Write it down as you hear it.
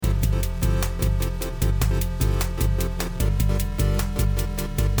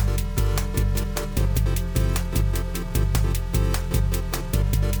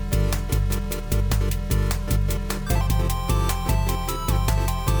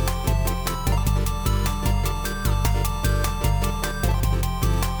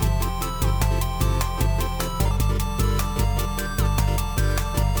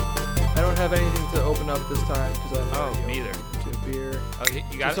up this time because I Oh, me either. to a beer. Oh,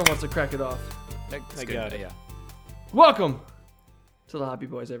 you got Someone wants to crack it off. That's I good. got it. Yeah. Welcome to the Hoppy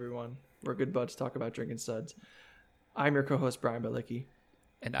Boys, everyone. We're good buds talk about drinking suds. I'm your co-host, Brian Balicki.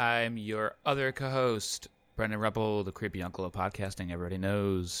 And I'm your other co-host, Brendan Ruppel, the creepy uncle of podcasting everybody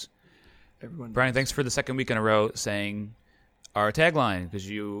knows. Everyone, Brian, thanks for the second week in a row saying our tagline, because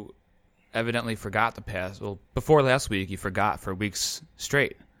you evidently forgot before last week, you forgot for weeks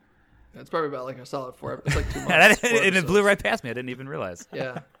straight. That's probably about like a solid 4. It's like 2 months. And it blew right past me. I didn't even realize.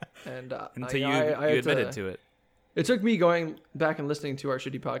 Yeah, and Until you I admitted to it. It took me going back and listening to our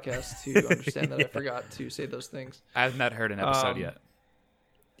shitty podcast to understand that I forgot to say those things. I've not heard an episode yet.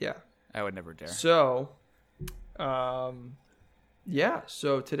 Yeah. I would never dare. So, So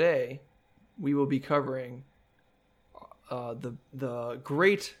today we will be covering the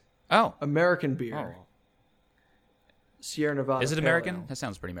great American beer, Sierra Nevada. Is it Pale American? Ale. That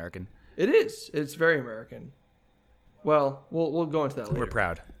sounds pretty American. It is. It's very American. Well, we'll go into that later. We're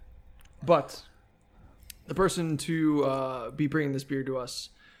proud. But the person to be bringing this beer to us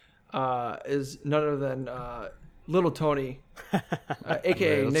is none other than Little Tony,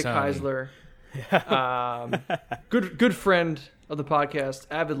 aka Little Nick Tony. Heisler. Good friend of the podcast,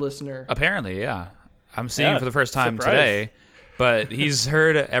 avid listener. Apparently, yeah. I'm seeing him for the first time surprise. today, but he's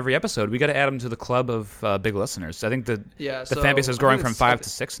heard every episode. We got to add him to the club of big listeners. I think the fan base is growing from 5 to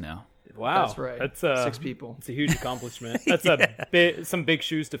 6 now. Wow, That's right. That's 6 people. It's a huge accomplishment. That's some big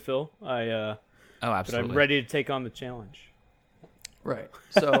shoes to fill. Oh, But absolutely. I'm ready to take on the challenge. Right.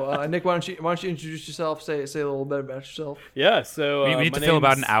 So, Nick, why don't you introduce yourself? Say a little bit about yourself. Yeah. So We need my to fill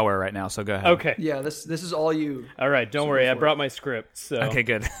about an name's- hour right now, so go ahead. Okay. Yeah, this is all you. All right. Don't worry. I brought my script. So Okay,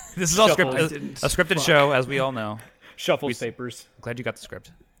 good. This is all Shuffle. scripted. A scripted show, as we all know. shuffle papers. Glad you got the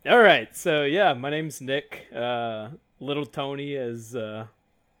script. All right. So yeah, my name's Nick. Little Tony, as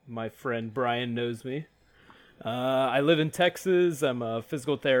my friend Brian knows me. I live in Texas. I'm a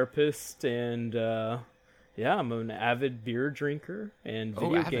physical therapist, and I'm an avid beer drinker and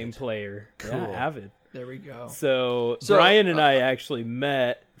video avid. game player. Cool. Yeah, avid. There we go. So Brian and I actually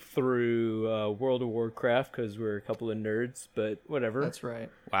met through World of Warcraft because we're a couple of nerds, but whatever. That's right.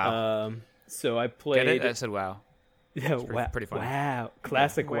 Wow. So I Get played. it? I said wow. Yeah, pretty funny. Wow,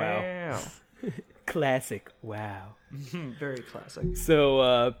 classic wow. Classic wow. Very classic.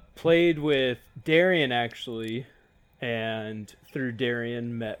 So played with Darian actually, and through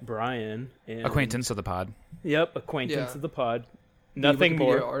Darian met Brian. And, Acquaintance of the pod. Yep, acquaintance Yeah. of the pod. The Nothing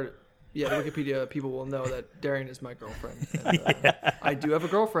Wikipedia more. the Wikipedia people will know that Darian is my girlfriend. And, I do have a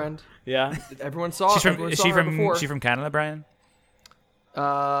girlfriend. Yeah. Everyone saw her before. Is she from Canada, Brian?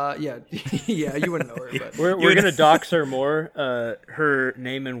 Yeah, yeah, you wouldn't know her, but We're gonna dox her more. Her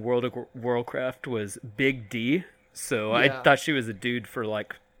name in World of Warcraft was Big D, so I Yeah. thought she was a dude for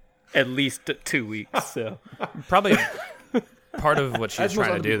like at least 2 weeks. So Probably part of what she's As most trying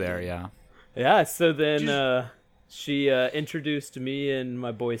to other do people there, do. yeah. yeah, so then she introduced me and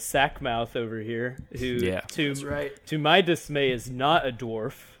my boy Sackmouth over here, who Yeah. that's right. to my dismay is not a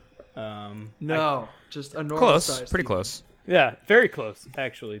dwarf. No, just a normal Close. size. Pretty close. Yeah, very close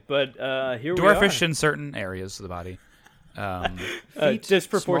actually. But here we are. Dwarfish in certain areas of the body. Feet,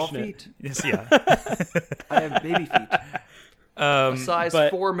 disproportionate. Small feet. Yes, yeah. I have baby feet. A size but-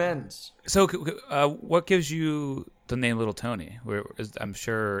 4 men's. So, what gives you the name Little Tony? I'm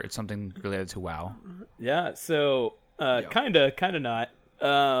sure it's something related to WoW. Yeah, so kind of not.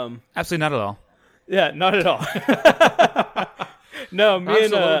 Absolutely not at all. Yeah, not at all. No, I'm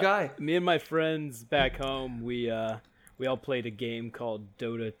just a little guy. me and my friends back home, we all played a game called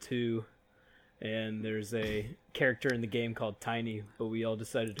Dota 2, and there's a character in the game called Tiny, but we all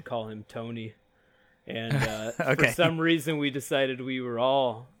decided to call him Tony. And Okay. for some reason, we decided we were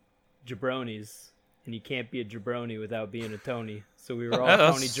all jabronis, and you can't be a jabroni without being a Tony. So we were all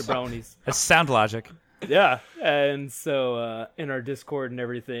Tony jabronis. That's sound logic. Yeah, and so in our Discord and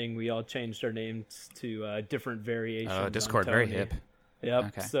everything, we all changed our names to different variations. on Discord, very Tony. hip. Yep.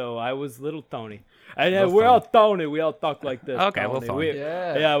 Okay. So I was Little Tony. And Little we're Tony. all Tony. We all talk like this. Okay, Tony. well, fine. We,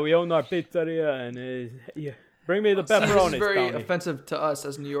 Yeah. we own our pizzeria, and yeah, bring me the See, pepperonis. this is very Tony. offensive to us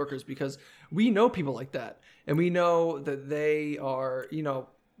as New Yorkers because we know people like that, and we know that they are,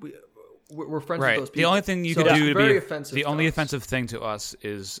 we're friends Right. with those people. The only thing you So could it's do to very be offensive the to only us. offensive thing to us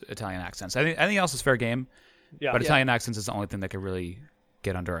is Italian accents. I think anything else is fair game, Yeah. but Italian accents is the only thing that could really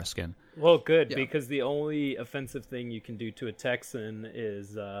get under our skin. Well, good, Yeah. because the only offensive thing you can do to a Texan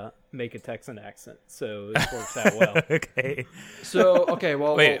is make a Texan accent. So this works out well. Okay. So okay,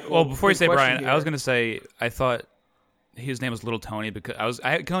 well, Well, before you say question Brian, I was here. going to say I thought his name was Little Tony because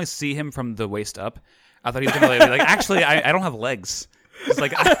I can only see him from the waist up. I thought he was going to be like, actually, I don't have legs. It's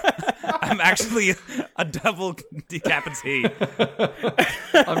like I'm actually a double decapitate.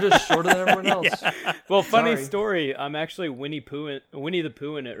 I'm just shorter than everyone else. Well, funny Sorry. story. I'm actually Winnie the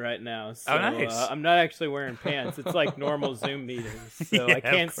Pooh in it right now. So, nice. I'm not actually wearing pants. It's like normal Zoom meetings, so Yeah, I of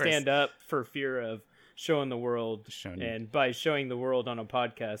can't course. stand up for fear of showing the world. Showing- And by showing the world on a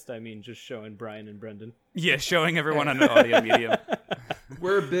podcast, I mean just showing Brian and Brendan. Yeah, showing everyone on an audio medium.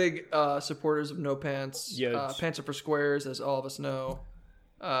 We're big supporters of no pants. Huge. Pants are for squares, as all of us know.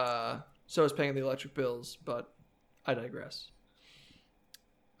 So is paying the electric bills, but I digress.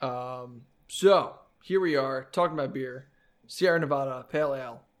 So here we are talking about beer, Sierra Nevada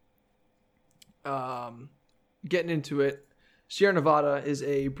Pale Ale. Getting into it, Sierra Nevada is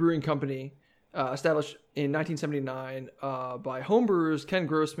a brewing company established in 1979 by homebrewers Ken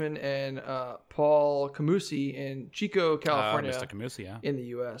Grossman and Paul Camusi in Chico, California, Mr. Camusi, yeah. in the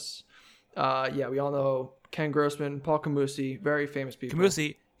U.S. Yeah, we all know Ken Grossman, Paul Camusi, very famous people.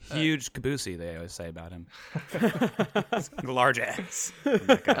 Camusi, huge caboosey, they always say about him. Large ass.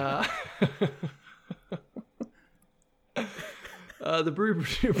 The brewery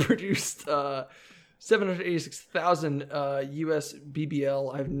produced 786,000 U.S.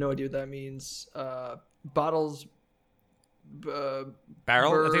 BBL. I have no idea what that means. Bottles. Barrel?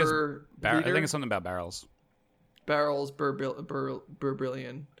 I think it's I think it's something about barrels. Barrels.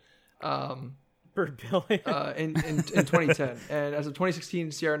 Burbillion. Bird Billy. In 2010, and as of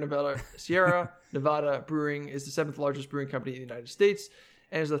 2016, Sierra Nevada Brewing is the 7th largest brewing company in the United States,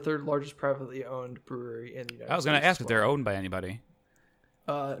 and is the 3rd largest privately owned brewery in the United States. I was going to ask if they're owned by anybody.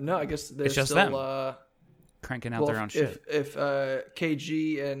 No, I guess they're It's just still them. Cranking out their own shit. If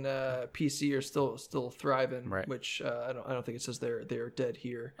KG and PC are still thriving, Right. which I don't think it says they're dead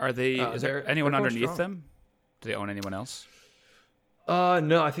here. Are they? Is there they're anyone going underneath strong. them? Do they own anyone else?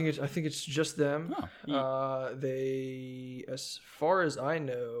 No, I think it's just them. Oh. They, as far as I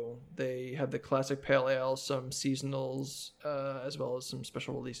know, they have the classic pale ale, some seasonals, as well as some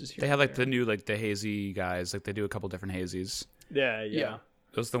special releases here. They have and like there. the new the hazy guys. Like they do a couple different hazies. Yeah.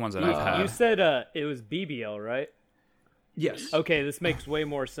 Those are the ones that I've had. You said it was BBL, right? Yes. Okay, this makes way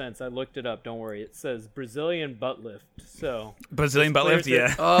more sense. I looked it up. Don't worry. It says Brazilian butt lift. So Brazilian butt lift, clears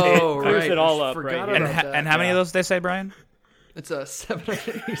yeah. it- Oh, It clears right. it all I up forgot right here. about that. And how many of those did they say, Brian? It's a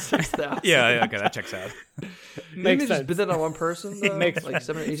 786,000. Yeah, okay, that checks out. Maybe Makes just sense. bid that on one person. Though? Makes like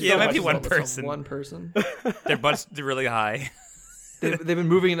 786,000. Yeah, it might be is one almost person. One person. Their butts are really high. They've been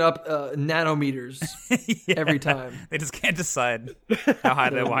moving it up nanometers Yeah. every time. They just can't decide how high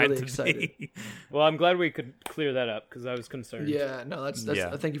they They're want really it to excited. be. Well, I'm glad we could clear that up because I was concerned. Yeah, no, that's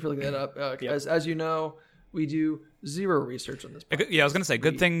Yeah. thank you for looking that up. Yep. As you know, we do zero research on this. podcast. Yeah, I was gonna say,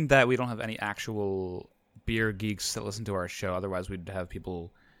 good thing that we don't have any actual beer geeks that listen to our show. Otherwise, we'd have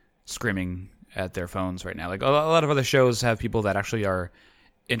people screaming at their phones right now. Like a lot of other shows have people that actually are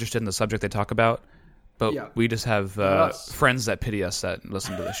interested in the subject they talk about, but Yeah. we just have us. friends that pity us that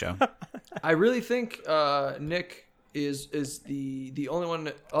listen to the show. I really think Nick is the only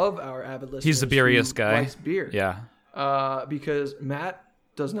one of our avid listeners. He's the beeriest who guy. Likes beer. Yeah, Because Matt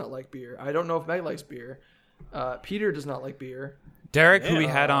does not like beer. I don't know if Meg likes beer. Peter does not like beer. Derek, who we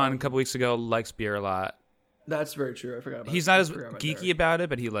had on a couple weeks ago, likes beer a lot. That's very true. I forgot about. He's not as forgot about geeky Derek. about it,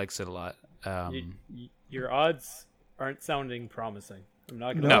 but he likes it a lot. Your odds aren't sounding promising. I'm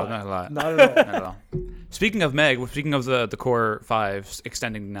not gonna. No, lie. not a lot. Not at all. Not at all. Speaking of Meg, speaking of the core 5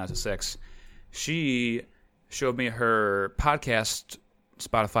 extending now to 6, she showed me her podcast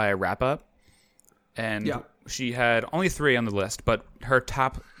Spotify wrap up, and Yeah. she had only 3 on the list, but her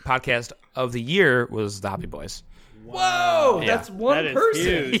top podcast of the year was the Hoppy Boys. Whoa, Yeah. that's one That is person.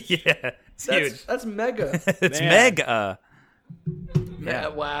 huge. Yeah, it's huge. That's mega. It's Man. mega. Yeah.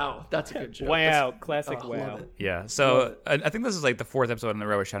 Wow, that's a good joke. Wow, classic Oh, wow. love it. Yeah, so I think this is like the 4th episode in a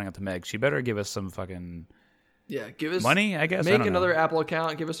row we're shouting out to Meg. She better give us some fucking Yeah, give us money, I guess. I Make don't know. another Apple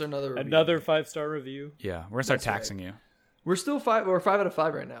account. Give us another review. Another 5-star review. Yeah, we're gonna start That's right. taxing you. We're still 5. We're 5 out of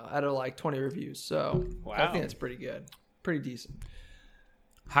 5 right now, out of like 20 reviews. So I Wow. think that's pretty good, pretty decent.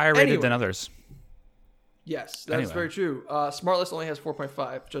 Higher rated Anyway. than others. Yes, that's Anyway. very true. Smartlist only has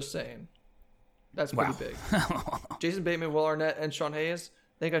 4.5. Just saying, that's pretty Wow. big. Jason Bateman, Will Arnett, and Sean Hayes,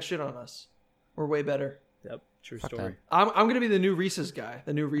 they got shit on us. We're way better. Yep, true Fuck story. them. I'm gonna be the new Reese's guy,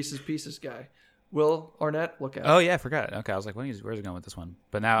 the new Reese's Pieces guy. Will Arnett, look at. Oh yeah, I forgot. Okay, I was like, where's he going with this one?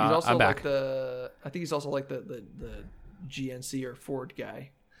 But now He's also I'm like back. I think he's also like the GNC or Ford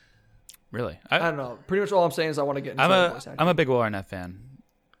guy. Really, I don't know. Pretty much all I'm saying is I want to get into voice acting. I'm a big Will Arnett fan.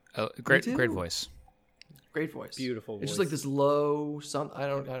 Great too. voice. Great voice. Beautiful It's just voice. like this low. I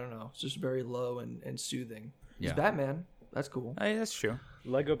don't know. It's just very low and soothing. He's Yeah. Batman. That's cool. Hey, that's true.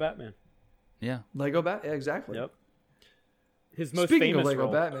 Lego Batman. Yeah. Lego Bat. Yeah, exactly. Yep. His most Speaking famous of Lego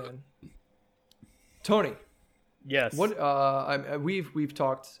role. Batman, Tony, Yes. what we've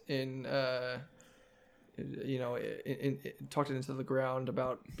talked in talked it into the ground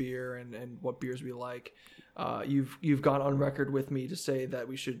about beer and what beers we like. You've gone on record with me to say that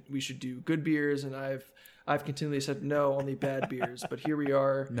we should do good beers, and I've continually said no, only bad beers. But here we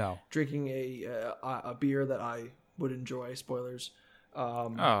are, drinking a beer that I would enjoy. Spoilers.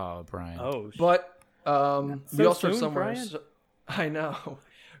 Brian. But we all start soon, somewhere. Brian? I know.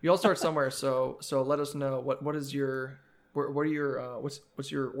 We all start somewhere. So let us know what is your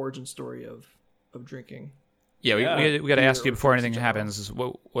what's your origin story of drinking? Yeah, we got to ask you before anything general. happens. Is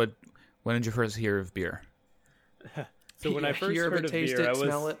when did you first hear of beer? So when I first hear heard of taste beer, it,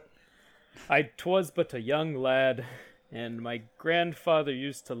 smell it. I 'twas but a young lad, and my grandfather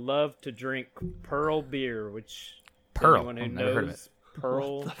used to love to drink Pearl beer, which Pearl? anyone who I've never heard of knows,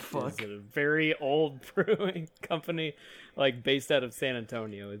 Pearl What the fuck? is a very old brewing company, like based out of San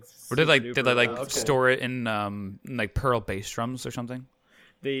Antonio. It's Or did they super store it in like pearl bass drums or something?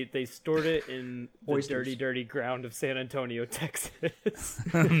 They stored it in the Oysters. dirty ground of San Antonio, Texas.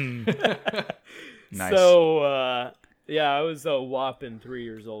 Nice. So, I was a whopping 3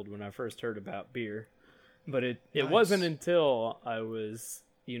 years old when I first heard about beer. But it wasn't until I was,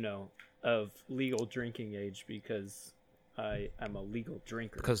 of legal drinking age, because I'm a legal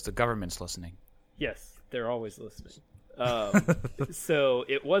drinker. Because the government's listening. Yes, they're always listening. So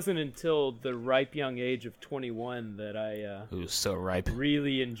it wasn't until the ripe young age of 21 that I Ooh, so ripe.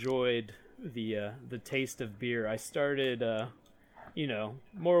 really enjoyed the taste of beer. I started,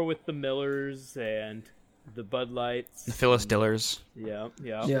 more with the Millers and the Bud Lights. The Phyllis Dillers. Yeah.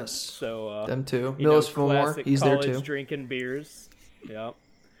 Yes. So Them too. Millis Fillmore, classic he's there college too. drinking beers. Yeah.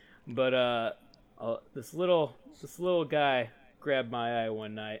 But this little guy grabbed my eye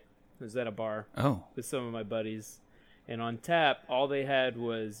one night. I was at a bar with some of my buddies. And on tap, all they had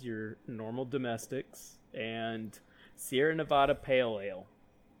was your normal domestics and Sierra Nevada Pale Ale.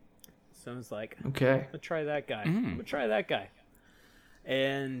 So I was like, Okay. I'm going to try that guy.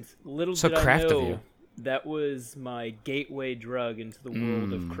 And little So did I craft of know, you. that was my gateway drug into the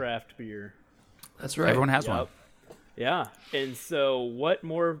world of craft beer. That's right. Everyone has one. Yep. Yeah. And so what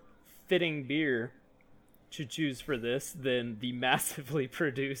more fitting beer to choose for this than the massively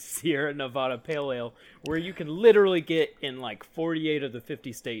produced Sierra Nevada Pale Ale, where you can literally get in like 48 of the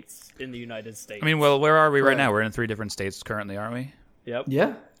 50 states in the United States. I mean, well, where are we right Right. now? We're in 3 different states currently, aren't we? Yep.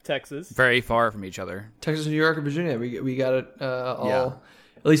 Yeah. Texas. Very far from each other. Texas, New York, and Virginia. We got it all,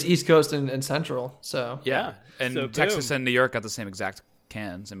 at least East Coast and Central. So Yeah. And So, Texas boom. and New York got the same exact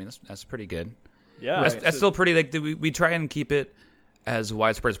cans. I mean, that's pretty good. Yeah. That's still pretty, like, we try and keep it as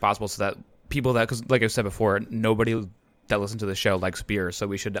widespread as possible so that people because like I said before, nobody that listens to the show likes beer, so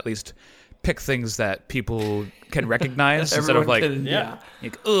we should at least pick things that people can recognize instead of like,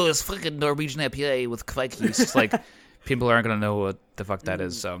 oh, it's fucking Norwegian IPA with Kvike yeast. It's like people aren't going to know what the fuck that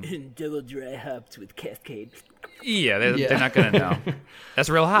is. So double dry hops with Cascade. yeah, they're not going to know. That's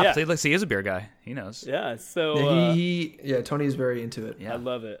real hops. Yeah. He is a beer guy. He knows. Yeah. So Tony's very into it. Yeah. I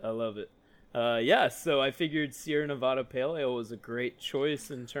love it. So I figured Sierra Nevada Pale Ale was a great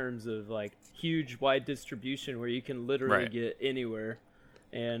choice in terms of like huge wide distribution where you can literally get anywhere,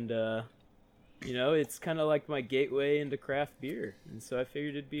 and it's kind of like my gateway into craft beer, and so I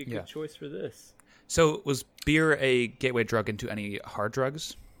figured it'd be a good choice for this. So was beer a gateway drug into any hard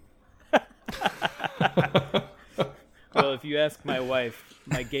drugs? Well, if you ask my wife,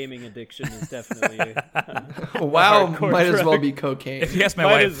 my gaming addiction is definitely Wow, hardcore might as well drug. be cocaine. If you ask my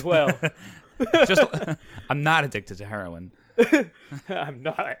might wife, as well. just I'm not addicted to heroin. I'm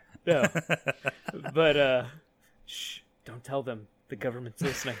not. No. But shh, don't tell them. The government's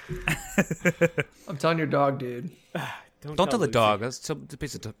listening. I'm telling your dog, dude. Don't tell the Lucy. dog. That's so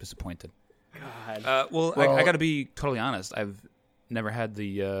disappointed. God. Well, Well- I got to be totally honest. I've never had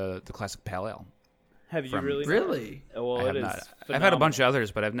the classic pale ale. Have you from- really? Really? Oh, well, I have it is not. I've had a bunch of phenomenal.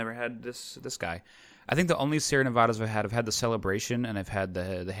 others, but I've never had this guy. I think the only Sierra Nevadas I've had the Celebration, and I've had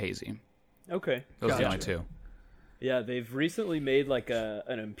the Hazy. Okay. Those are the Gotcha. only two. Yeah, they've recently made like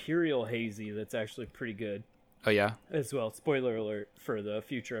an Imperial Hazy that's actually pretty good Oh yeah. as well. Spoiler alert for the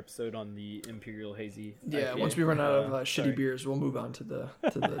future episode on the Imperial Hazy. Yeah. IPA. Once we run out of sorry. shitty beers, we'll move on to the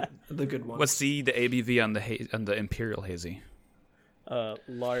good ones. What's the ABV on the Imperial Hazy?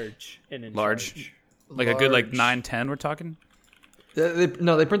 Large and in Large? charge. Like a good like Large. 9-10 we're talking? They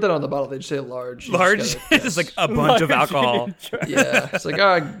print that on the bottle. They just say large. You just Large? gotta It's like a bunch of Large alcohol. in charge. yeah. It's like,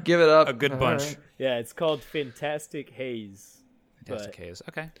 all right, give it up. A good All bunch. right. Yeah, it's called Fantastic Haze. Fantastic But, Haze.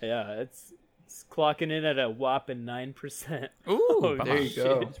 Okay. yeah, it's clocking in at a whopping 9%. Ooh, Oh, come there on. you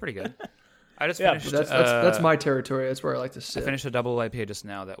go. That's pretty good. I just Yeah, finished. That's my territory. That's where I like to I sit. finished a double IPA just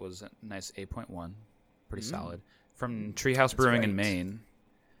now. That was a nice 8.1. pretty solid. From Treehouse Brewing in Maine.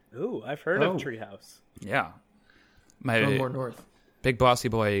 Ooh, I've heard of Treehouse. Yeah. One more north. Big bossy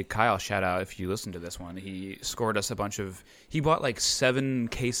boy Kyle, shout out if you listen to this one. He scored us he bought like 7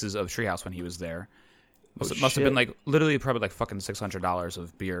 cases of Treehouse when he was there. Must have been like literally probably like fucking $600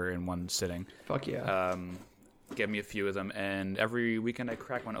 of beer in one sitting. Fuck yeah. Gave me a few of them, and every weekend I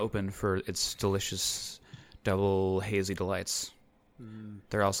crack one open for its delicious double hazy delights.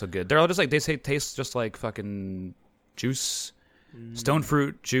 They're also good. They're all just like, they say taste just like fucking juice, stone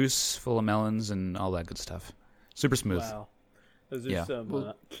fruit juice full of melons and all that good stuff. Super smooth. Wow. Those are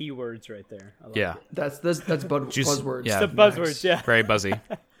some keywords right there. I like it. That's buzzwords. Yeah, the buzzwords, yeah. Very buzzy.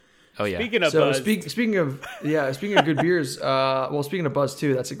 Oh yeah. Speaking of buzz. Speaking of good beers. Speaking of buzz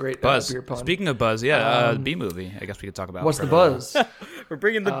too, that's a great buzz. beer pun. Speaking of buzz, the B movie. I guess we could talk about. What's the buzz? We're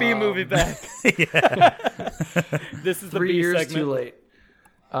bringing the B movie back. Yeah. This is the 3 B years segment. too late.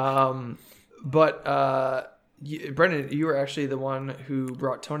 Brendan, you were actually the one who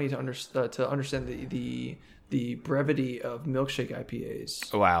brought Tony to understand the brevity of milkshake IPAs.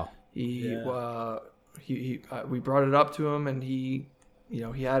 Oh, wow. We brought it up to him, and he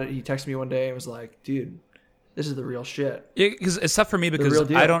had it. He texted me one day and was like, "Dude, this is the real shit." Yeah, because it's tough for me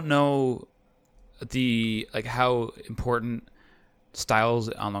because I don't know how important styles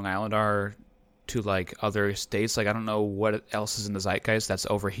on Long Island are to like other states. Like I don't know what else is in the zeitgeist that's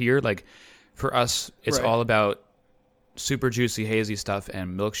over here. Like for us, it's all about super juicy hazy stuff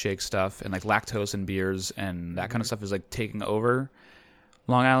and milkshake stuff and like lactose in beers and that kind of stuff is like taking over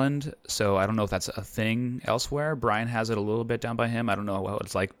Long Island. So I don't know if that's a thing elsewhere. Brian has it a little bit down by him. I don't know what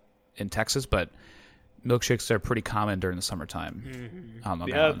it's like in Texas, but milkshakes are pretty common during the summertime on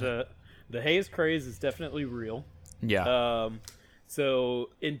Long Island. The haze craze is definitely real. Yeah. So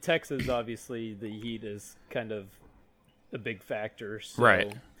in Texas, obviously the heat is kind of a big factor. So,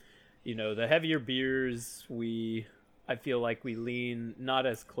 right. The heavier beers I feel like we lean not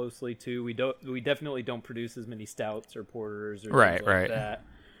as closely to. We definitely don't produce as many stouts or porters or things like that.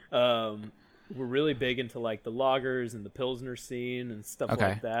 We're really big into like the lagers and the Pilsner scene and stuff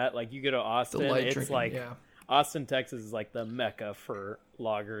like that. Like you go to Austin, Austin, Texas is like the mecca for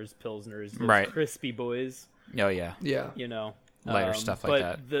lagers, Pilsners, those crispy boys. Oh yeah. Yeah. Lighter stuff like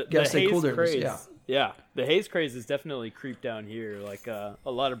that. The haze craze, the haze craze is definitely creeped down here. Like a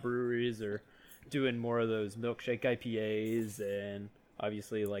lot of breweries are doing more of those milkshake IPAs and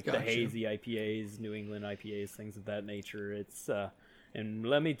obviously like the hazy IPAs, New England IPAs, things of that nature. It's and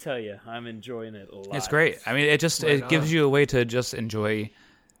let me tell you, I'm enjoying it a lot. It's great. I mean, it gives you a way to just enjoy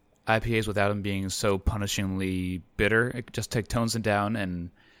IPAs without them being so punishingly bitter. It just tones it down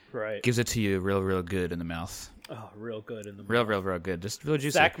and gives it to you real good in the mouth. Oh, real good in the mouth. Real good. Just real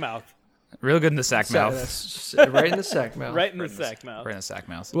juicy. Sack mouth. Real good in the sack mouth. That's right in the sack mouth. Right in the sack mouth. Right in the sack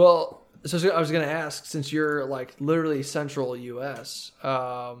mouth. Well, so I was going to ask, since you're like literally central U.S.,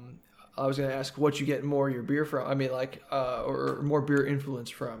 I was going to ask what you get more of your beer from. I mean, like, or more beer influence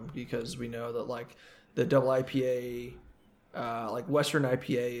from, because we know that like the double IPA, like Western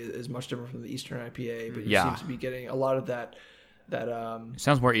IPA is much different from the Eastern IPA, but you seem to be getting a lot of that.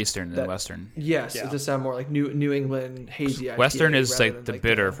 Sounds more Eastern than Western. Yes, it does sound more like New England hazy IPA. Western is like the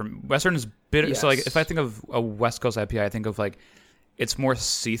bitter from Western is bitter. Yes. So like if I think of a West Coast IPA, I think of like it's more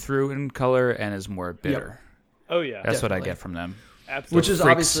see-through in color and is more bitter. Yep. Oh yeah, that's what I get from them. Absolutely, which is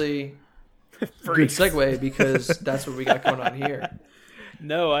obviously a good segue because that's what we got going on here.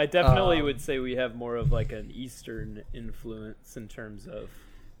 No, I definitely would say we have more of like an Eastern influence in terms of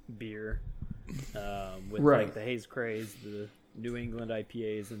beer, with like the haze craze, the New England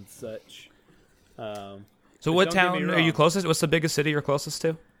IPAs and such. So what town are you closest? What's the biggest city you're closest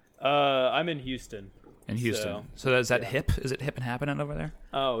to? I'm in Houston. In Houston. So is that hip? Is it hip and happening over there?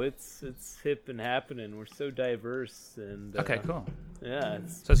 Oh, it's hip and happening. We're so diverse and okay, cool. Yeah,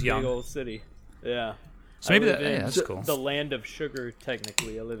 it's so it's a young. big old city. Yeah. So maybe that's cool. The land of sugar,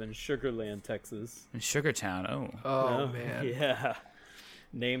 technically. I live in Sugarland, Texas. In Sugartown. Oh man. Yeah.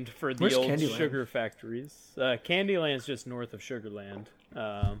 Named for the Where's old Candyland? sugar factories. Candyland's just north of Sugarland.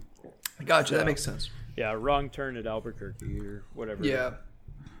 Gotcha, that makes sense. Yeah, wrong turn at Albuquerque or whatever. Yeah.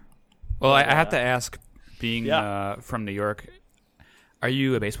 Well, I have to ask, being from New York, are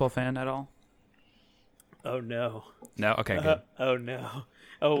you a baseball fan at all? Oh no. No? Okay, good. Oh no.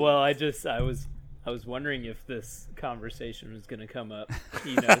 Oh well, I was wondering if this conversation was going to come up,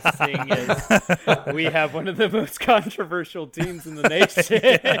 seeing as we have one of the most controversial teams in the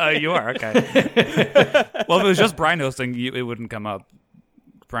nation. Oh, you are? Okay. Well, if it was just Brian hosting, it wouldn't come up.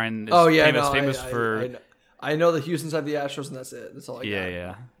 Brian is famous for... I know the Houston's have the Astros, and that's it. That's all I got.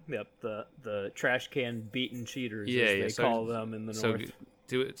 Yeah. Yep, the trash can beaten cheaters, as they call them in the north.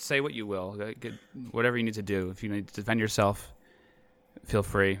 Do it. Say what you will. Whatever you need to do. If you need to defend yourself, feel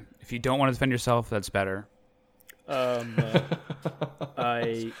free. If you don't want to defend yourself, that's better. I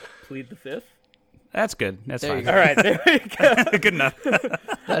plead the fifth. That's good. That's fine. All right, there we go. Good enough.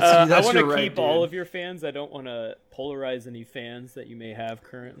 I want to keep all of your fans. I don't want to polarize any fans that you may have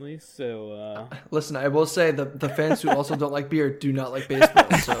currently. So listen, I will say the fans who also don't like beer do not like baseball.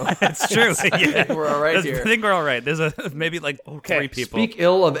 So it's true. Yeah. We're all right here. I think we're all right. There's maybe like 3 people. Speak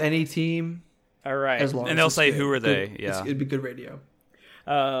ill of any team. All right, as long and as they'll it's say good. who are they? Good. Yeah, it'd be good radio.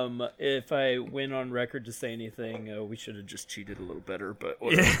 If I went on record to say anything, we should have just cheated a little better. But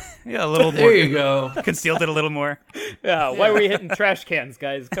whatever. Yeah, a little more. There you go. Concealed it a little more. Yeah, why are we hitting trash cans,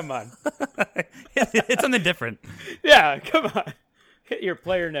 guys? Come on. It's something different. Yeah, come on. Hit your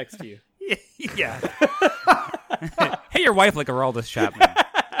player next to you. Yeah. Hit your wife like a Aroldis Chapman.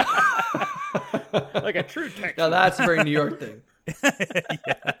 Like a true Texan. Now that's a very New York thing.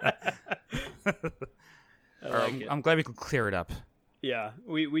 I'm glad we could clear it up. Yeah,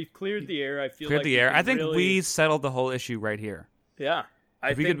 we've cleared the air. I feel Cleared like the air. I think really... we settled the whole issue right here. Yeah.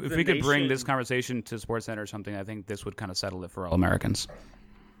 If we could bring this conversation to SportsCenter or something, I think this would kind of settle it for all Americans.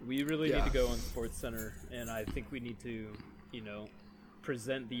 We really need to go on SportsCenter, and I think we need to,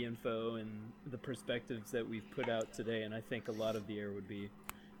 present the info and the perspectives that we've put out today, and I think a lot of the air would be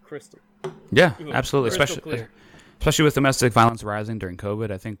crystal. Yeah, absolutely. Crystal clear. Especially with domestic violence rising during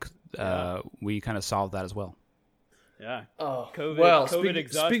COVID, I think we kind of solved that as well. Yeah. Oh, COVID, well, COVID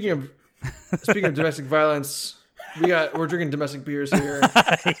speaking of domestic violence, we're drinking domestic beers here.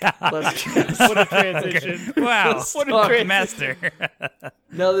 Let's what a transition! Wow, what a transition. master.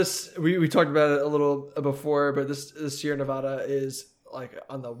 Now we talked about it a little before, but this Sierra Nevada is like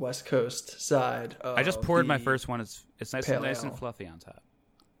on the West Coast side. I just poured my first one. It's nice and fluffy on top.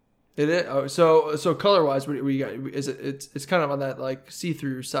 It is. Oh, so color wise, what we got? Is it's kind of on that like see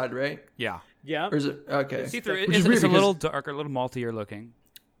through side, right? Yeah. Yeah. Or is it okay? See through. It's a little darker, a little maltier looking.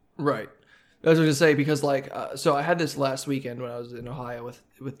 Right. I was going to say because so I had this last weekend when I was in Ohio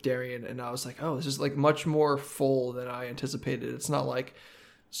with Darian, and I was like, oh, this is like much more full than I anticipated. It's not like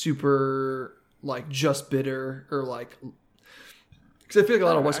super like just bitter or like because I feel like a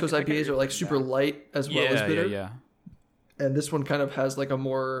lot of West Coast IPAs are like super light as well as bitter. Yeah. And this one kind of has like a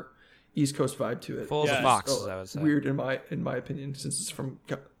more East Coast vibe to it. Full as a fox, I would say. Weird in my opinion, since it's from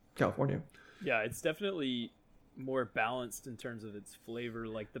California. Yeah, it's definitely more balanced in terms of its flavor.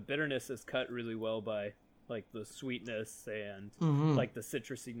 Like the bitterness is cut really well by like the sweetness and like the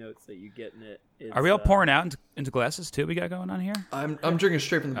citrusy notes that you get in it. Are we all pouring out into glasses too? We got going on here. I'm drinking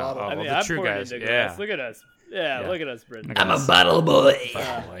straight from the bottle. I mean, the I'm true pouring guys. into Yeah. glass. Look at us. Yeah, look at us, Brendan. I'm a bottle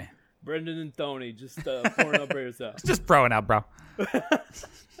boy. Brendan and Tony just pouring up by yourself. Just throwing out, bro.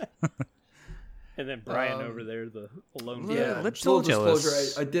 And then Brian over there, the alone. Yeah, let's full jealous.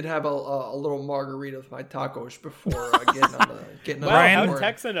 disclosure, I did have a little margarita with my tacos before getting on Wow, Brian, how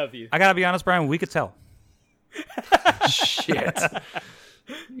Texan of you. I gotta be honest, Brian. We could tell. Shit.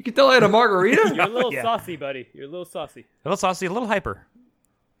 You can tell I had a margarita? You're a little saucy, buddy. You're a little saucy. A little saucy, a little hyper,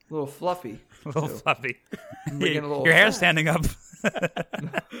 A little fluffy. a little fluffy. Making a little Your hair's fat. standing up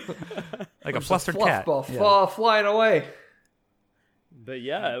like a flustered cat. Ball flying away. But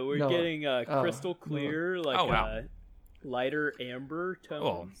yeah, we're getting crystal clear, like lighter amber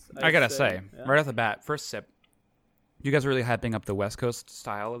tones. I gotta say, right off the bat, first sip, you guys are really hyping up the West Coast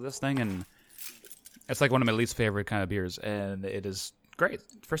style of this thing, and it's like one of my least favorite kind of beers, and it is great.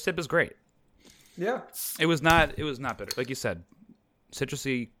 First sip is great. Yeah. It was not bitter, like you said.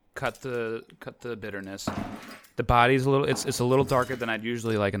 Citrusy, cut the bitterness. The body's it's a little darker than I'd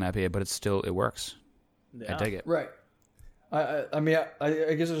usually like an IPA, but it works. Yeah. I dig it. Right. I mean,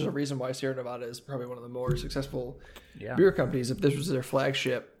 I guess there's a reason why Sierra Nevada is probably one of the more successful beer companies. If this was their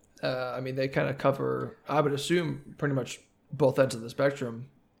flagship, I mean, they kind of cover, I would assume, pretty much both ends of the spectrum.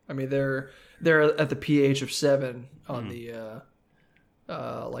 I mean, they're at the pH of 7 on the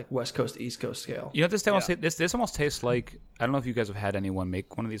like West Coast East Coast scale. You know, this almost tastes like, I don't know if you guys have had anyone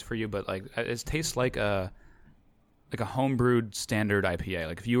make one of these for you, but like it tastes like a homebrewed standard IPA.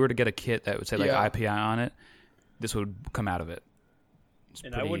 Like if you were to get a kit that would say like IPA on it, this would come out of it.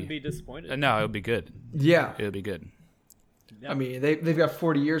 I wouldn't be disappointed. No, it would be good. Yeah. It would be good. Yeah. I mean, they've got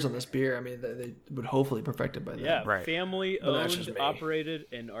 40 years on this beer. I mean, they would hopefully perfect it by then. Yeah, right. Family that's just owned, me. operated,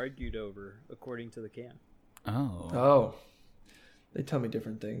 and argued over, according to the can. Oh. They tell me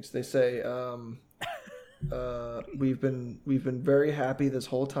different things. They say, we've been very happy this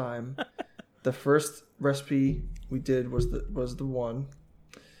whole time. The first recipe we did was the one.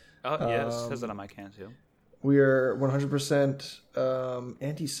 Oh, yes. It says it on my can too. We are 100%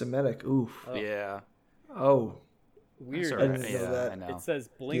 anti-Semitic. Oof. Yeah. Oh. Weird. That's all I right. didn't know Yeah, that. I know. It says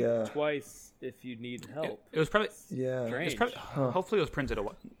blink Yeah. twice if you need help. It was probably. Yeah. Strange. It's probably hopefully it was printed.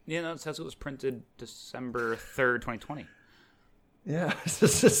 It says it was printed December 3rd, 2020. Yeah.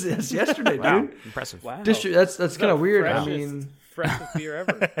 It's yesterday, Wow, dude. impressive. Wow. That's kind of weird. I Freshest- mean, freshest beer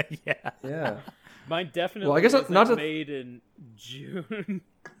ever. Yeah. Yeah. Mine definitely Well, I guess was not to- made in June.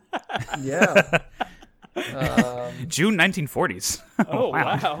 Yeah. June 1940s. Oh,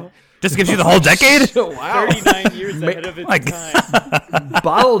 wow. Just gives you the whole decade. wow. 39 years ahead of its Like- time.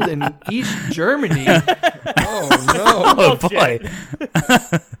 Bottled in East Germany. Oh no. Oh boy.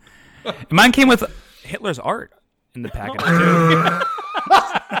 Mine came with Hitler's art in the package too.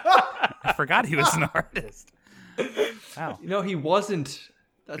 I forgot he was an artist. Wow. No, he wasn't.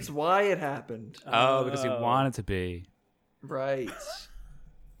 That's why it happened. Oh, because he wanted to be. Right.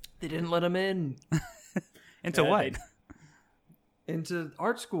 They didn't let him in Into Yeah, what? into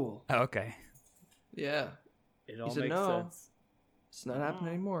art school. Oh, okay. Yeah. It all said makes no. sense. It's not happening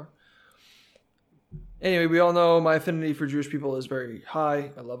anymore. Anyway, we all know my affinity for Jewish people is very high.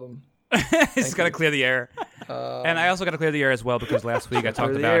 I love them. Just got to clear the air. And I also got to clear the air as well because last week I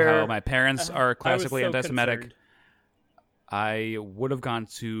talked the about air. how my parents are classically I was so anti-Semitic. concerned. I would have gone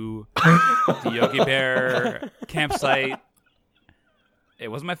to the Yogi Bear campsite. It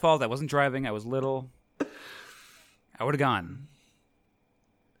wasn't my fault. I wasn't driving. I was little. I would have gone.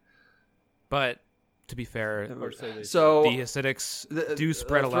 But to be fair, Or so they So the Hasidics do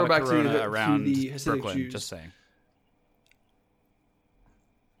spread a lot of throwback to corona the around Hasidic Brooklyn. Jews. Just saying.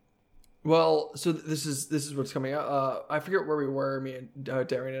 Well, so this is what's coming out. I forget where we were, me and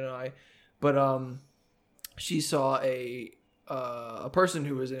Darren and I, but she saw a person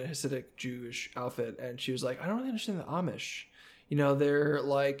who was in a Hasidic Jewish outfit, and she was like, I don't really understand the Amish. You know, they're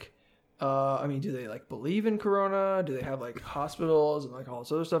like, I mean, do they like believe in Corona? Do they have like hospitals and like all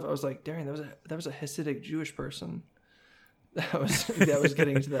this other stuff? I was like, Darren, that was a Hasidic Jewish person. That was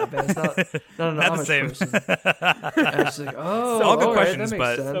getting into that, but it's not an Not the Amish same. person. And it's like, oh, all good all right, questions, that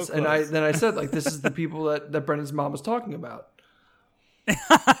but- makes sense. So And close. then I said, like, this is the people that Brendan's mom was talking about. Not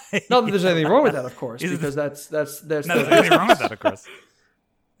that there's anything wrong with that, of course, because that's No, there's nothing wrong with that, of course.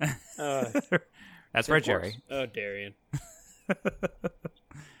 That's right, Jerry. Oh, Darian.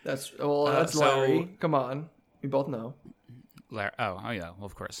 that's so- Larry. Come on, we both know. Oh yeah, well,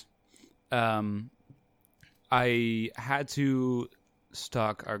 of course. I had to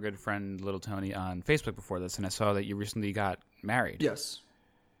stalk our good friend Little Tony on Facebook before this, and I saw that you recently got married. Yes,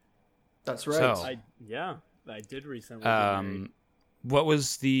 that's right. So- I did recently get married. What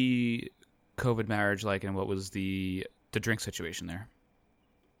was the COVID marriage like, and what was the drink situation there?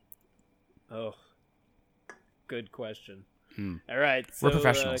 Oh, good question. Hmm. All right, so We're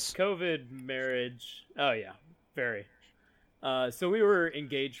professionals. COVID marriage. Oh yeah, very. So we were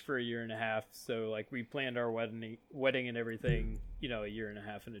engaged for a year and a half. So like we planned our wedding and everything, a year and a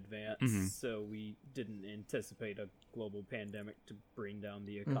half in advance. Mhm. So we didn't anticipate a global pandemic to bring down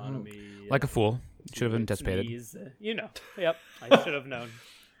the economy. Like a fool, should have would anticipated. sneeze, Yep, I should have known.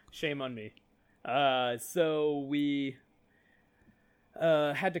 Shame on me. So we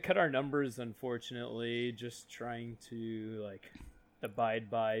had to cut our numbers, unfortunately, just trying to abide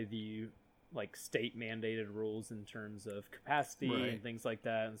by the state mandated rules in terms of capacity Right. and things like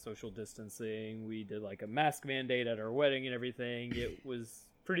that, and social distancing. We did a mask mandate at our wedding and everything. It was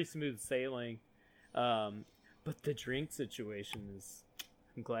pretty smooth sailing. But the drink situation is,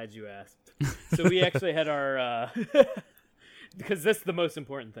 I'm glad you asked. So we actually had our, because that's the most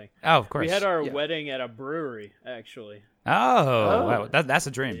important thing. Oh, of course. We had our Yeah. wedding at a brewery, actually. Oh, wow, that's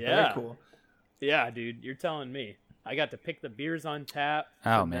a dream. Yeah. Very cool. Yeah, dude, you're telling me. I got to pick the beers on tap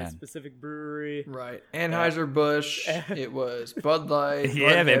Oh, from man. that specific brewery. Right, Anheuser-Busch. It was Bud Light.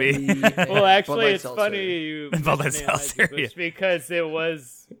 Yeah, Bud baby. Heavy, and Well, actually, Bud Light it's Seltzer. funny you Bud Light mentioned Seltzer, Anheuser-Busch because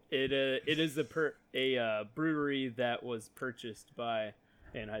it is a brewery that was purchased by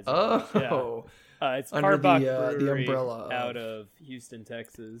Anheuser-Busch. Oh, Yeah. It's Under Carbach the Brewery umbrella of- out of Houston,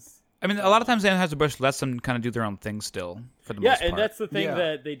 Texas. I mean, a lot of times Anheuser-Busch lets them kind of do their own thing still, for the Yeah, most part. and that's the thing Yeah.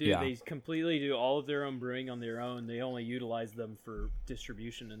 that they do. Yeah. They completely do all of their own brewing on their own. They only utilize them for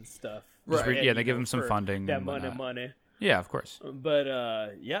distribution and stuff. Just Right. And, yeah, they give them some for funding That and whatnot. money. Yeah, of course. But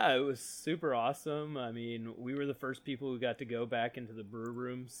yeah, it was super awesome. I mean, we were the first people who got to go back into the brew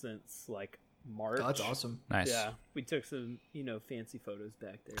room since March. that's awesome. Nice. Yeah, we took some fancy photos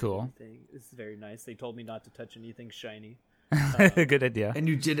back there. and Cool. everything. It's very nice. They told me not to touch anything shiny. Good idea. And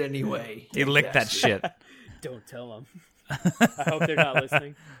you did anyway. You licked that shit. Don't tell them. I hope they're not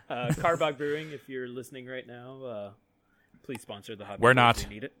listening. Carbach Brewing, if you're listening right now, please sponsor the Hoppy We're Boys. not.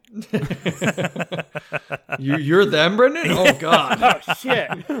 We need it. You're them, Brendan? Oh God. Oh shit!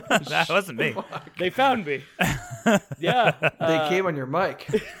 That wasn't me. They found me. Yeah. They came on your mic.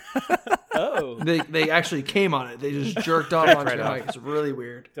 Oh. They actually came on it. They just jerked off onto your mic. It's really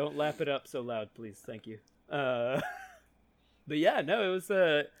weird. Don't lap it up so loud, please. Thank you. But yeah, no, it was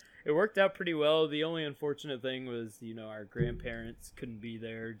it worked out pretty well. The only unfortunate thing was, our grandparents couldn't be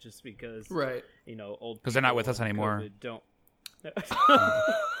there just because, Right. Old because they're not with us anymore. COVID don't.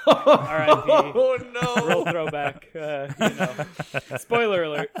 R.I.P. Oh no! Real throwback. Spoiler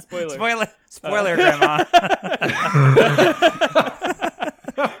alert. Spoiler, Grandma.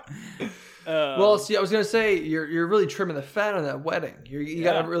 Well, see, I was gonna say you're really trimming the fat on that wedding. You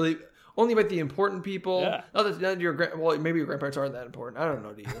gotta really only invite the important people. Yeah. Other than maybe your grandparents aren't that important. I don't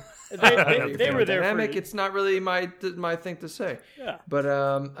know to you. They were there dynamic. for. It's not really my thing to say. Yeah. But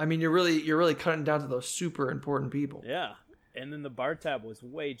I mean, you're really cutting down to those super important people. Yeah. And then the bar tab was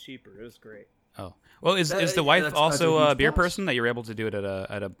way cheaper. It was great. Oh, well, is the wife also a beer person that you're able to do it at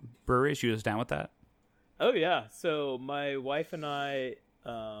a brewery? She was down with that. Oh yeah. So my wife and I,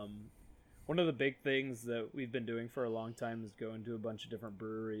 one of the big things that we've been doing for a long time is going to a bunch of different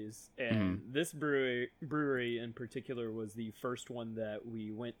breweries, and this brewery in particular was the first one that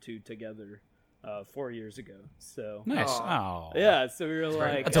we went to together 4 years ago. So Nice. Oh, yeah. So we were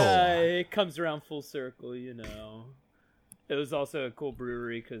like, That's all. it comes around full circle, It was also a cool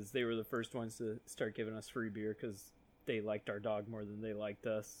brewery because they were the first ones to start giving us free beer because they liked our dog more than they liked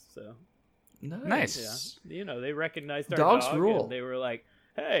us. So Nice. yeah, they recognized our Dogs dog rule. and they were like,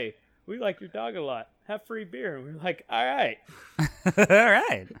 "Hey, we like your dog a lot. Have free beer." And we were like, "All right, All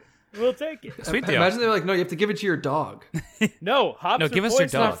right. we'll take it." Sweet deal. Imagine they're like, no, you have to give it to your dog. No, hops No, are give us your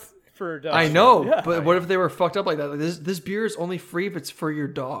dog. poisonous for dogs. I know, Yeah. but what if they were fucked up like that? Like, this beer is only free if it's for your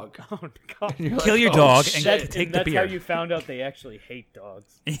dog. Oh god. And you're Kill like, your oh, dog shit. and take the That's beer. how you found out they actually hate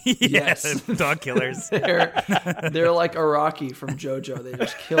dogs. Yes. Dog killers. They're like Iraqi from JoJo. They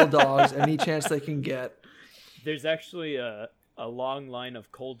just kill dogs any chance they can get. There's actually a long line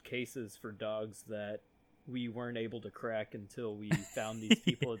of cold cases for dogs that we weren't able to crack until we found these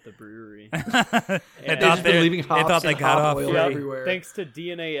people at the brewery. They They've thought just been leaving hops thought they and got hop off oil free. everywhere. Thanks to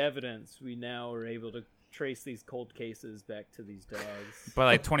DNA evidence, we now are able to trace these cold cases back to these dogs. By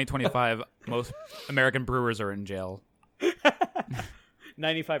like 2025, most American brewers are in jail.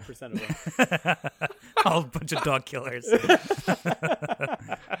 95% of them. All bunch of dog killers.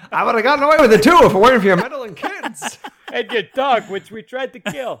 I would have gotten away with it too if it weren't for your meddling kids. And your dog, which we tried to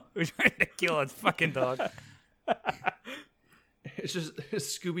kill. We're trying to kill a fucking dog. It's just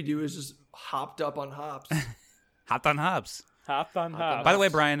Scooby Doo is just hopped up on hops. Hopped on hops. Hopped on hops. By the way,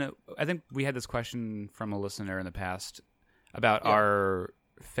 Brian, I think we had this question from a listener in the past about our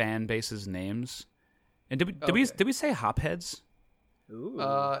fan base's names. And did we say hopheads? Ooh.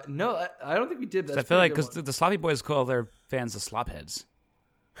 No, I don't think we did. That's I feel like because the Sloppy Boys call their fans the slopheads.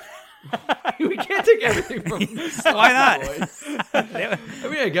 we can't take everything from the Why not? Boys. I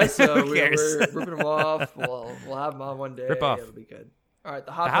mean, I guess so. Who cares? We're ripping them off. We'll have them on one day. Rip off. It'll be good. All right,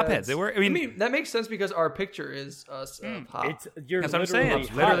 the Hopheads. hopheads. They were. I mean, that makes sense because our picture is us hop. You're that's what I'm literally saying.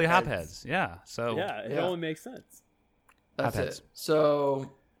 It's literally hopheads. hopheads. Yeah. So Yeah, it Yeah. only makes sense. That's hopheads. it.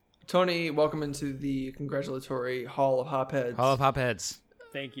 So, Tony, welcome into the congratulatory Hall of Hopheads. Hall of hopheads.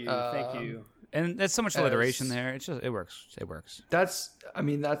 Thank you. Thank you. And there's so much alliteration there. It's just it works. It works. That's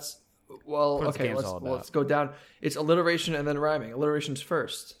well, What this okay. game's all about. Let's go down. It's alliteration and then rhyming. Alliteration's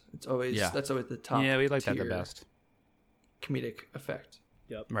first. It's always that's always the top. Yeah, we like that the tier best. Comedic effect.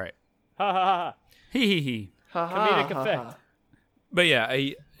 Yep. Right. Ha ha ha. Hee hee hee. Ha, Comedic ha, effect. ha. But yeah,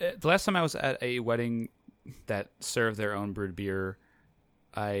 the last time I was at a wedding that served their own brewed beer,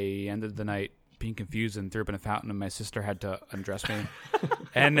 I ended the night being confused and threw up in a fountain, and my sister had to undress me.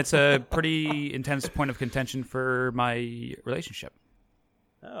 And it's a pretty intense point of contention for my relationship.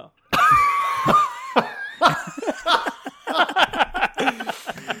 Oh.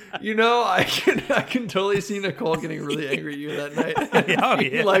 You know, I can totally see Nicole getting really angry at you that night. Oh,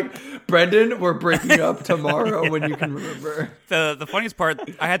 yeah. Like, Brendan, we're breaking up tomorrow when you can remember. The funniest part,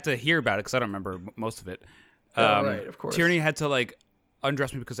 I had to hear about it because I don't remember most of it. Right, of course. Tierney had to like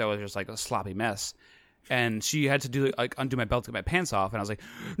undress me because I was just like a sloppy mess, and she had to do like undo my belt to get my pants off, and I was like,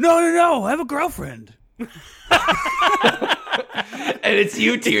 no, I have a girlfriend. And it's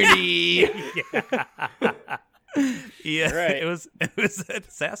you, Tierney. Yeah, Right. it was a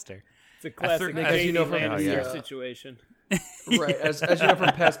disaster. It's a classic Nick, as Jamie you know from- Lannister yeah. situation. Right. As you know from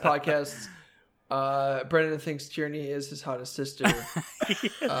past podcasts, Brendan thinks Tierney is his hottest sister.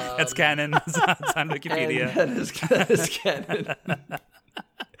 That's canon. It's on Wikipedia. And that is canon.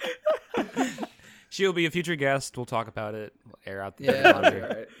 She'll be a future guest. We'll talk about it. We'll air out the Yeah, that'll be laundry. all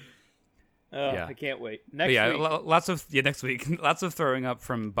right. Oh, Yeah. I can't wait. But Next yeah, week. lots of next week. Lots of throwing up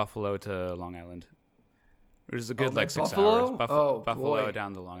from Buffalo to Long Island. It was a good like 6 Buffalo? hours. Buffalo boy.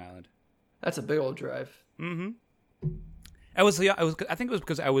 down to Long Island. That's a big old drive. Mm-hmm. I think it was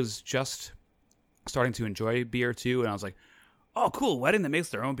because I was just starting to enjoy beer too, and I was like, "Oh, cool! Wedding that makes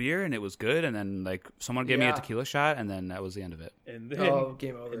their own beer," and it was good. And then like someone gave me a tequila shot, and then that was the end of it. And then,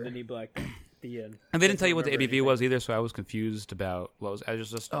 game over. And then he blacked the end. And they didn't tell you what the ABV anything. was either, so I was confused about what was. I was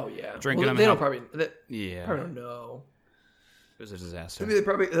just drinking Well, them. they don't probably. Yeah, Probably don't know. it was a disaster. Maybe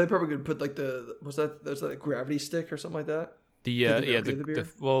they probably could put like there's like a gravity stick or something like that. The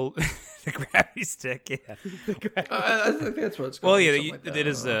gravity stick. Yeah. I think that's what it's called. Well, yeah, something like that. it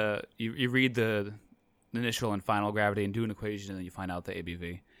is. You read the initial and final gravity and do an equation, and then you find out the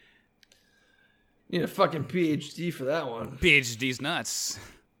ABV. You need a fucking PhD for that one. PhD's nuts.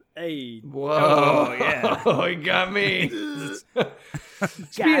 Hey. Whoa! Oh yeah. Oh, he got me.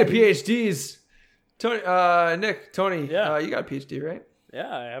 Speaking of PhDs, Tony, Tony, Yeah. you got a PhD, right?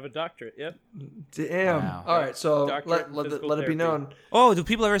 Yeah, I have a doctorate. Yep. Damn. Wow. All right, so Doctorate in let physical it be therapy. known. Oh, do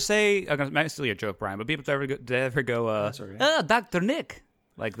people ever say? I'm gonna steal your joke, Brian. But people ever go? That's all right. Dr. Nick,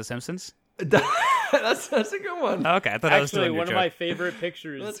 like The Simpsons. that's a good one. Okay, I thought I was Actually, stealing your one of joke. my favorite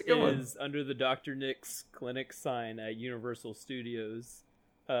pictures That's a good one. is under the Dr. Nick's clinic sign at Universal Studios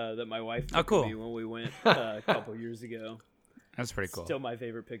that my wife took cool. of me when we went a couple years ago. That's pretty cool. Still my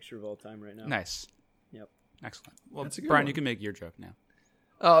favorite picture of all time right now. Nice. Yep. Excellent. Well, That's a good Brian, one. you can make your joke now.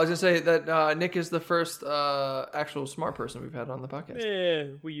 Oh, I was gonna say that Nick is the first actual smart person we've had on the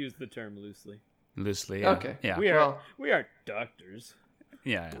podcast. We use the term loosely. Loosely. Yeah. Okay. Yeah. We aren't doctors.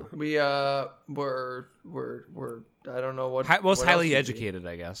 Yeah. We we're I don't know what Most what else highly you'd be. educated,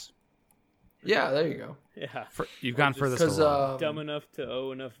 I guess. Yeah, there you go. Yeah. You've gone just furthest 'cause, along. Dumb enough to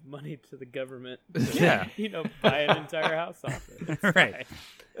owe enough money to the government. To, Yeah. buy an entire house off it. It's Right.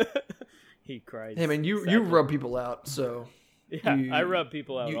 fine. He cried. Hey man, you sadly. rub people out, so Yeah, you- I rub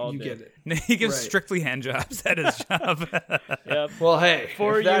people out all you day. get it. He gives Right. strictly hand jobs at his job. Yep. Well, hey,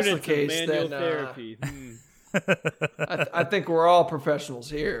 4 if that's units the case, of manual then therapy. I think we're all professionals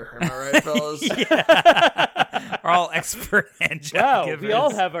here. Am I right, fellas? We're all expert hand job Wow, givers. we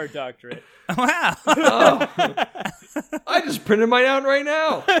all have our doctorate. Wow. Oh. I just printed mine out right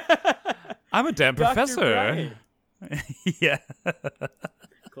now. I'm a damn Dr. professor. Brian. Yeah.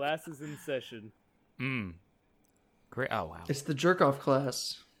 Classes in session. Great. Oh, wow. It's the jerk off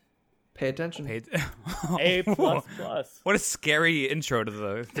class. Pay attention. A plus plus. What a scary intro to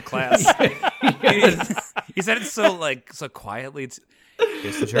the class. He said it so quietly. It's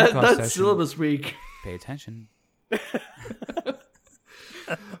the jerk off That's session. syllabus week. Pay attention.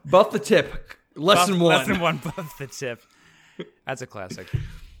 Buff the tip. Lesson one. Lesson one. Buff the tip. That's a classic.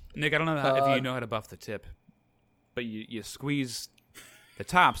 Nick, I don't know if you know how to buff the tip, but you squeeze the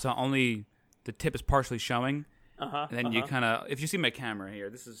top so only the tip is partially showing, and then you kind of, if you see my camera here,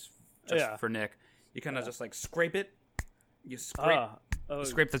 this is just for Nick. You kind of just like scrape it. You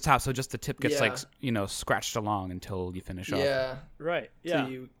scrape the top so just the tip gets scratched along until you finish off. Yeah. Right. So Yeah.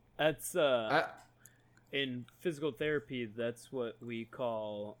 you, That's in physical therapy. That's what we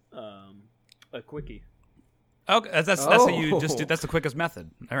call a quickie. Okay, that's how you just do. That's the quickest method.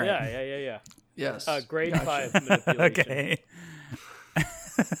 All right. Yeah. yes. Grade Gotcha. 5 manipulation. Okay.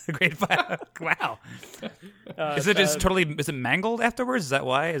 Grade 5. Wow. Is it just is it mangled afterwards? Is that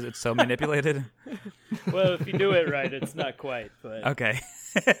why? Is it so manipulated? Well, if you do it right, it's not quite. But Okay.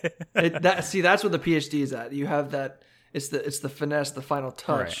 That's what the PhD is at. You have that. It's the finesse, the final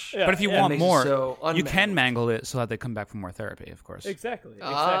touch. Yeah, But if you yeah. want Makes it more, so you can unmangled. mangle it so that they come back for more therapy, of course. exactly.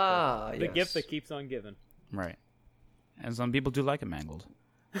 Ah, The yes. gift that keeps on giving. Right. And some people do like it mangled.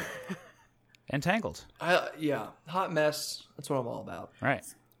 And tangled. Yeah, hot mess. That's what I'm all about. Right.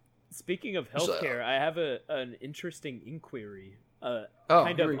 Speaking of healthcare, I have an interesting inquiry. Oh,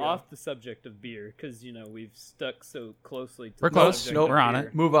 Kind here we of go. off the subject of beer, because we've stuck so closely to We're the close. subject Nope. of We're on beer.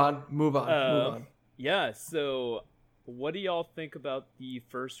 it. Move on. Move on. Yeah, so what do y'all think about the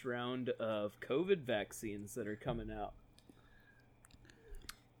first round of COVID vaccines that are coming out?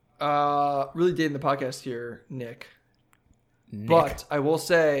 Really dating the podcast here, Nick. But I will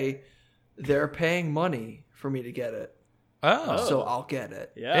say they're paying money for me to get it, Oh. so I'll get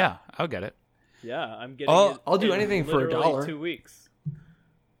it. Yeah, I'll get it. Yeah, I'm getting I'll- it. I'll do in anything for literally $1. 2 weeks.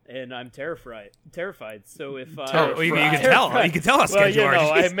 And I'm terrified. So if I... Terrified. Oh, you can tell. You can tell us, Well, George.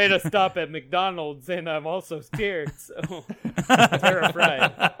 I made a stop at McDonald's, and I'm also scared, so I'm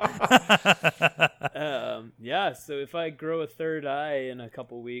terrified. So if I grow a third eye in a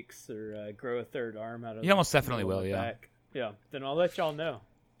couple weeks, or grow a third arm out of You almost definitely middle will, of my yeah. back, then I'll let y'all know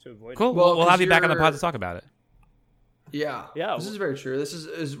to avoid Cool. it. Well, We'll have 'cause you back on the pod you're- to talk about it. Yeah. Yeah, This is very true. This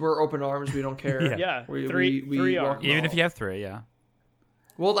is we're open arms. We don't care. Yeah. Yeah, three welcome arms. Even all. if you have 3, yeah.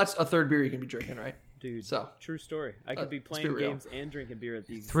 Well, that's a third beer you can be drinking, right? Dude, So true story. I could be let's playing be real. games and drinking beer at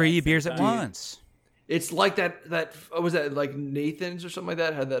the exact 3 same beers at time. once. it's like that what was that, like Nathan's or something like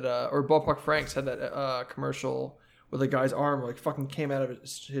that had that or Ballpark Franks had that commercial where the guy's arm like fucking came out of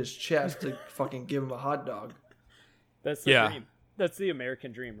his chest to fucking give him a hot dog. That's the Yeah. dream. That's the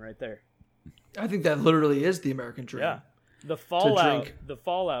American dream right there. I think that literally is the American dream. Yeah. The Fallout, drink. the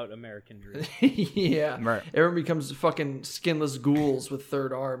Fallout American dream. Yeah. Right. Everyone becomes fucking skinless ghouls with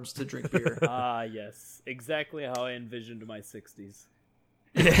third arms to drink beer. Ah, yes. Exactly how I envisioned my 60s.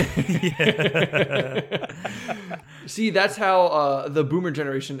 See, that's how the boomer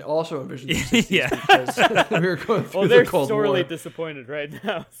generation also envisioned the 60s Yeah. because we were going through Well, the they're Cold sorely War. disappointed right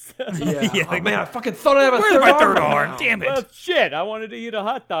now. So. Yeah. Yeah, Oh, like, man, I fucking thought I had a Where's third my arm. third now. arm? Damn it. Well, shit, I wanted to eat a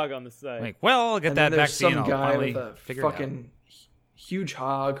hot dog on the side. Like, well, I'll get And that then there's vaccine. some I'll guy finally with a figure it out. fucking huge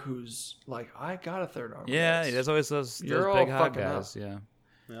hog who's like, I got a third arm. Yeah, That's- there's always those You're all big hot fucking guys. Yeah.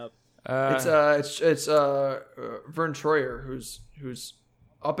 Yep. It's Vern Troyer who's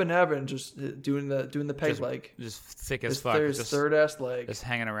up in heaven just doing the peg leg. Just thick as His fuck. third, Just, third ass leg. just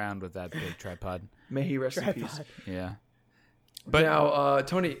hanging around with that big tripod. May he rest in peace. Yeah. But now,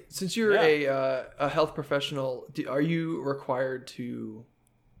 Tony, since you're Yeah. a health professional, are you required to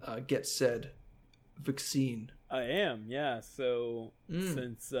get said vaccine? I am, yeah. So Mm.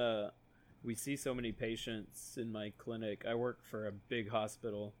 since we see so many patients in my clinic, I work for a big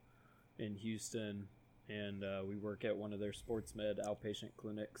hospital in Houston, and we work at one of their sports med outpatient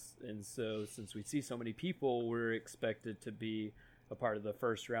clinics. And so since we see so many people, we're expected to be a part of the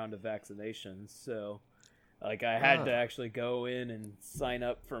first round of vaccinations. So like I had to actually go in and sign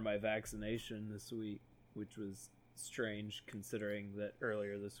up for my vaccination this week, which was strange considering that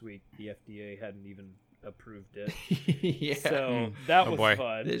earlier this week the FDA hadn't even approved it. Yeah. So that Oh, was boy.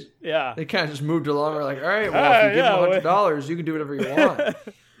 fun. They- Yeah. They kind of just moved along. We're like, all right, well, if you give yeah, them $100, you can do whatever you want.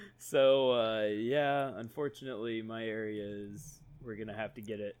 So yeah, unfortunately my area is we're gonna have to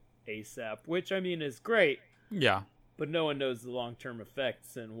get it ASAP, which I mean is great, Yeah. but no one knows the long-term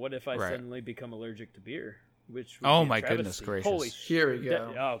effects. And what if I Right. suddenly become allergic to beer? Which would Oh be a my goodness travesty. gracious. Holy Here we shit!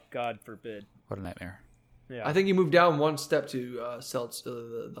 go. Oh God forbid. What a nightmare. Yeah. I think you moved down one step to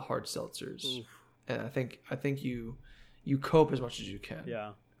the hard seltzers, Oof. and I think you cope as much as you can.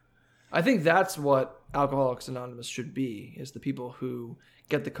 Yeah. I think that's what Alcoholics Anonymous should be: is the people who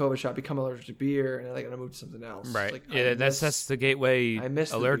get the COVID shot, become allergic to beer, and they're gonna move to something else. Right. Like, Yeah, that's the gateway I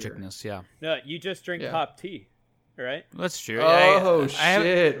miss the allergicness. Yeah. No, you just drink Yeah. hop tea, right? That's true. Oh I have-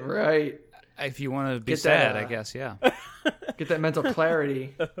 shit! Right. if you want to be Get that, sad, I guess. Yeah. Get that mental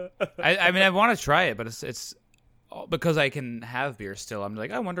clarity. I mean, I want to try it, but it's because I can have beer still. I'm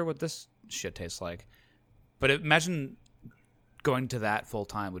like, I wonder what this shit tastes like. But imagine going to that full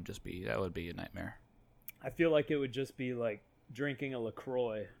time would be a nightmare. I feel like it would just be like drinking a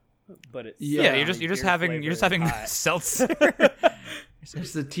LaCroix, but it's Yeah, you're just having hot. seltzer.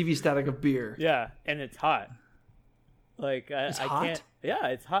 It's the TV static of beer. Yeah, and it's hot. Like It's I hot? can't. Yeah,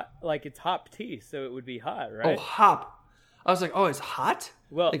 it's hot. Like it's hop tea, so it would be hot, right? Oh, hop. I was like, oh, it's hot?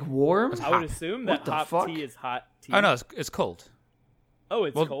 Well, Like warm? I would assume What that the hop fuck? tea is hot tea. Oh no, it's cold. Oh,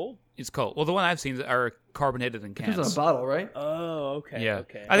 it's Well, cold. It's cold. Well, the one I've seen are carbonated in It comes in a cans. bottle, right? Oh, okay. Yeah.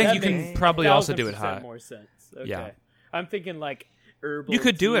 Okay. I think That you can makes probably also do it 1000% hot. More sense. Okay. Yeah. I'm thinking like herbal. You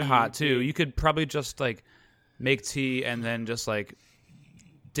could do it tea, hot too. tea. You could probably just like make tea and then just like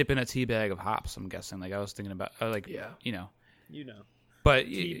dip in a tea bag of hops. I'm guessing. Like I was thinking about, Yeah. you know. You know, But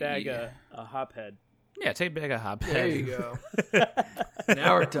tea bag a hop head. yeah, tea bag of hop. There you go.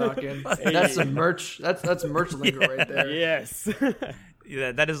 Now we're talking. That's some merch. That's merch lingo right there. Yes.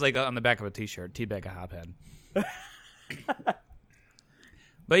 Yeah, that is like on the back of a T-shirt. Tea bag of hop head.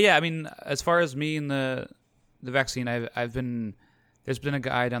 But yeah, I mean, as far as me and the vaccine, I've been there's been a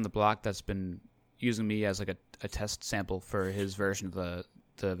guy down the block that's been using me as like a test sample for his version of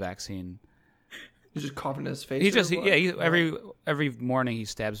the vaccine. He's just coughing in his face. He or just what? every morning he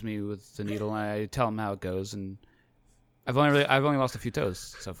stabs me with the needle and I tell him how it goes, and I've only lost a few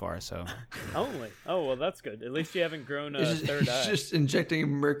toes so far. So Only. Oh well, that's good. At least you haven't grown a He's just, third he's eye. just injecting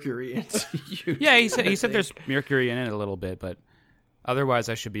mercury into you. yeah, he said there's mercury in it a little bit, but otherwise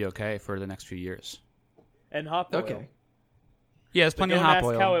I should be okay for the next few years. And hop oil. Okay. Yeah, there's But plenty don't of hop ask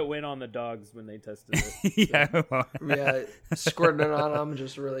oil. how it went on the dogs when they tested it. Yeah, well, Yeah, squirting it on them,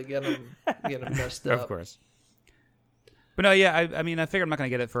 just really get them messed up. of course. But no, yeah, I mean, I figure I'm not going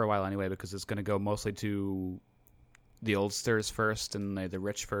to get it for a while anyway because it's going to go mostly to the oldsters first and the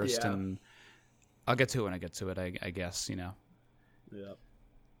rich first, Yeah. and I'll get to it when I get to it. I guess Yeah. Yeah,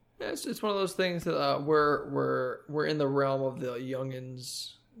 it's one of those things that we're in the realm of the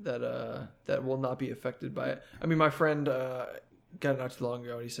youngins that will not be affected by it. I mean, my friend got it not too long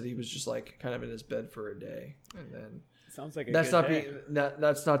ago, and he said he was just like kind of in his bed for a day, and then Sounds like a that's good not day.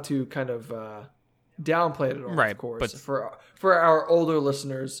 that's not to kind of downplay it at all, Right, of course. but- For our older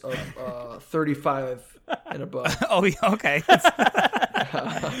listeners of 35 and above, Oh, yeah, okay.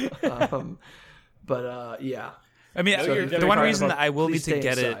 yeah. I mean, So the one you're reason about that I will need please to stay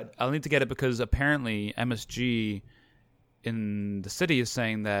get inside. it, I'll need to get it because apparently MSG in the city is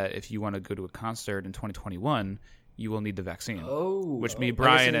saying that if you want to go to a concert in 2021, you will need the vaccine. Which me,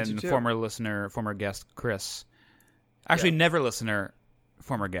 Brian, and former guest Chris, actually never listener,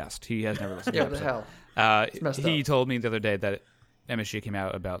 former guest. He has never listened. Yeah, to what the the episode. hell? messed He up. told me the other day that MSG came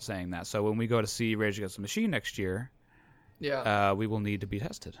out about saying that. So when we go to see Rage Against the Machine next year, Yeah. we will need to be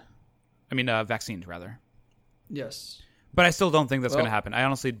tested. I mean, vaccines rather. Yes. But I still don't think that's Well- going to happen. I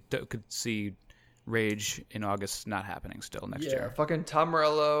honestly could see Rage in August not happening still next Yeah, year. fucking Tom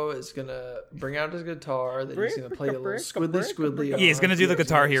Morello is gonna bring out his guitar. Then he's gonna play a little squiddly. Yeah, he's gonna do the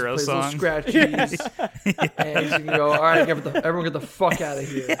Guitar Hero song. Scratchies, and he's gonna go. All right, everyone get the fuck out of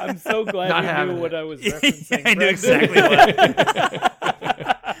here. I'm so glad Not you having knew what it. I was referencing. I knew Brendan. exactly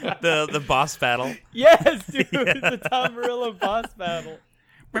what. the boss battle. Yes, dude, the Tom Morello boss battle.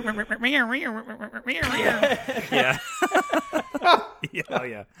 Yeah. Yeah. Oh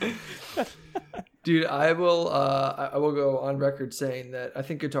yeah. Dude, I will go on record saying that I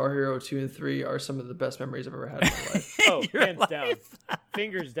think Guitar Hero 2 and 3 are some of the best memories I've ever had in my life. Oh, hands down,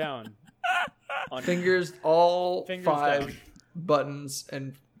 fingers down. On Fingers, all Fingers 5 down. buttons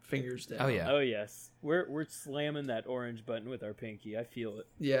and fingers down. Oh yeah. Oh yes, we're slamming that orange button with our pinky. I feel it.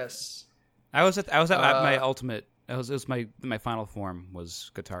 Yes. I was at my ultimate. It was my final form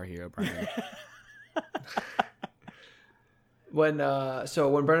was Guitar Hero. Brian. When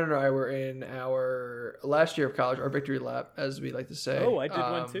Brendan and I were in our last year of college, our victory lap, as we like to say. Oh, I did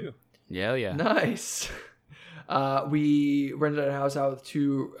one too. Yeah. Yeah. Nice. We rented a house out with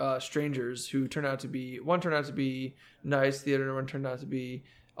 2 strangers who turned out to be nice. The other one turned out to be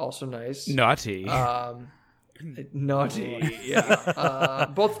also nice. Naughty. Naughty. Yeah.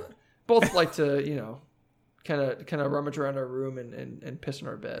 Both like to kind of rummage around our room and piss in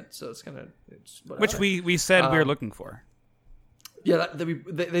our bed. So it's Which we said we were looking for. Yeah,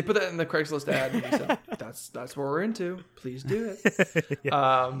 they put that in the Craigslist ad, and we said that's what we're into. Please do it.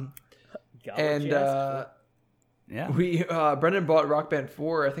 Got what And you asked for. Yeah. we Brendan bought Rock Band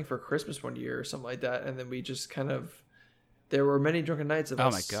 4, I think, for Christmas one year or something like that, and then we just kind of there were many drunken nights of Oh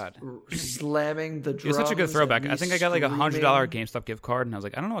us my God. slamming the It drums. was such a good throwback. and me I think I got like $100 screaming. GameStop gift card, and I was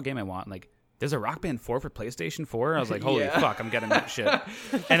like, I don't know what game I want. Like, there's a Rock Band 4 for PlayStation 4. I was like, holy Yeah. fuck, I'm getting that shit. And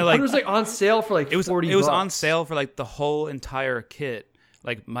But like, it was like on sale for like it was $40. on sale for like the whole entire kit,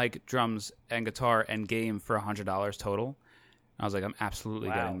 like mic, drums, and guitar and game for $100 total. I was like, I'm absolutely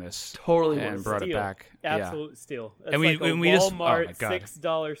Wow. getting this. Totally and worth brought it Steal. back. Absolute steal. That's And we- like a we just- oh Walmart my God.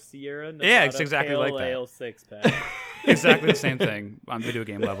 $6 Sierra. Nevada Yeah, it's exactly Pale like that. Ale 6-pack. Yeah, exactly the same thing on video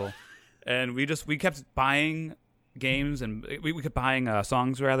game level. And we kept buying games and we kept buying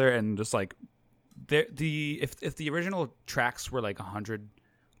songs rather, and just like if the original tracks were like 100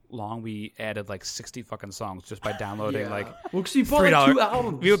 long, we added like 60 fucking songs just by downloading like well, because we bought like $3. 2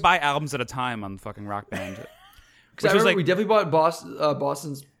 albums. We would buy albums at a time on fucking Rock Band. Because I was remember like we definitely bought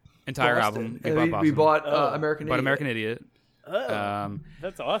Boston's entire Boston. album. And we bought American But Idiot. American Idiot. Oh,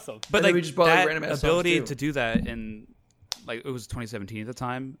 that's awesome. But And then like we just bought, like, that random ass songs, ability too. to do that in like it was 2017 at the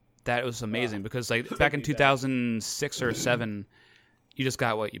time. That was amazing because like back in be bad. 2006 or 7, you just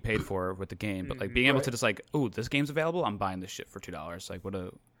got what you paid for with the game. But like being able to just like, oh, this game's available, I'm buying this shit for $2. Like what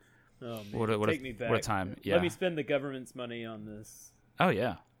a Oh, man. what Take me back. a time. Yeah. Let me spend the government's money on this. Oh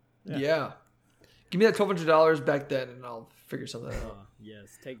yeah. Yeah. Give me that $1,200 back then, and I'll figure something out. Oh,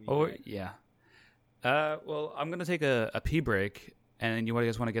 yes, take me Oh back. yeah. Well, I'm gonna take a pee break, and you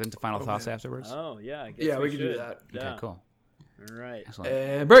guys want to get into final thoughts afterwards? Oh, yeah, I guess Yeah, we we can do should. that. Yeah. Okay, cool. All right. Excellent.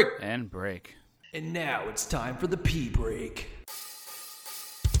 And break. And break. And now it's time for the pee break.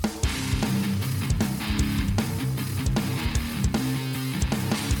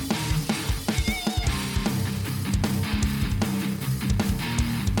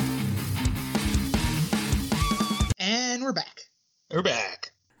 And we're back. We're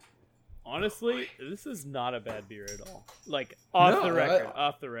back. Honestly, this is not a bad beer at all. Like, off No, the record. I-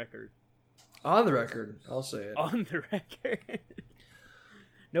 Off the record. On the record, I'll say it. On the record.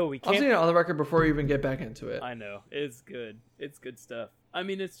 No, we I'll can't. say it on the record before we even get back into it. I know. It's good. It's good stuff. I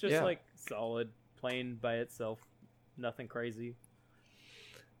mean, it's just Yeah. like solid, plain by itself. Nothing crazy.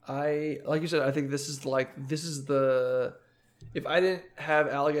 Like you said, I think this is the. If I didn't have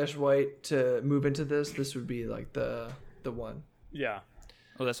Allagash White to move into this, this would be like the one. Yeah.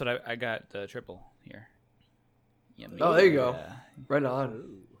 Oh, that's what I got the triple here. Yummy. Oh, there you go. Yeah. Right on.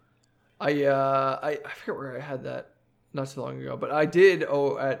 I forget where I had that not too long ago, but I did.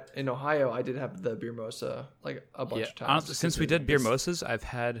 In Ohio, I did have the beer mosa like a bunch of times. Honestly, since we did beer mosas, I've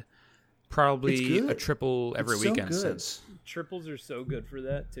had probably a triple every weekend since. Triples are so good for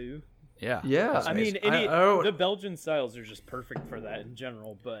that too. Yeah. Yeah. I mean, I the Belgian styles are just perfect for that in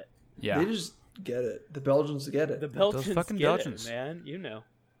general, but yeah, they just get it. The Belgians get it. the Belgians fucking get Belgians. it, man. You know.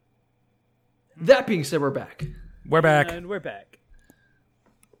 That being said, we're back. We're back. And we're back.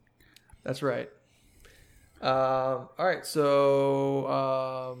 That's right. All right. So,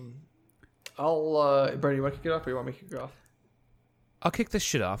 Brandon, you want to kick it off, or you want me to kick it off? I'll kick this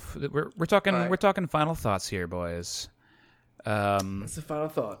shit off. We're talking All right. we're talking final thoughts here, boys. What's the final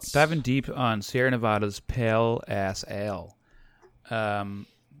thoughts? Diving deep on Sierra Nevada's Pale Ass Ale.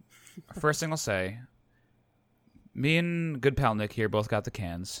 First thing I'll say, me and good pal Nick here both got the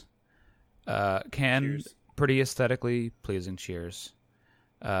cans. Cheers. Pretty aesthetically pleasing. Cheers.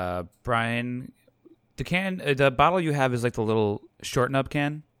 Brian, the bottle you have is like the little short nub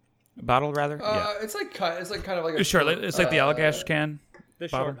can bottle, rather. Yeah, It's like kind of like a sure. It's like the Allagash can. The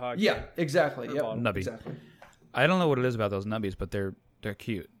bottle? short hog. Yeah, exactly. Yep. Nubby. Exactly. I don't know what it is about those nubbies, but they're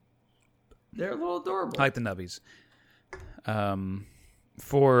cute. They're a little adorable. I like the nubbies.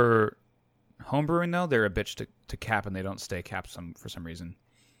 For homebrewing though, they're a bitch to cap, and they don't stay capped for some reason.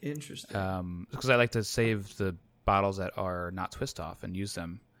 Interesting. Because I like to save the bottles that are not twist off and use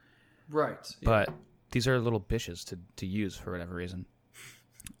them. Right. Yeah. But these are little bitches to use for whatever reason.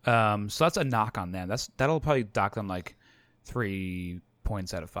 So that's a knock on them. That'll probably dock them like 3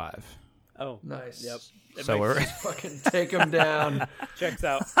 points out of 5. Oh, Nice. Yep. It So makes we're Just fucking take them down. checks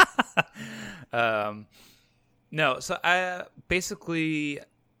out. no. So I basically,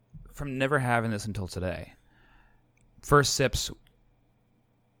 from never having this until today, first sips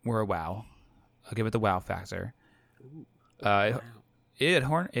were a wow. I'll give it the wow factor. It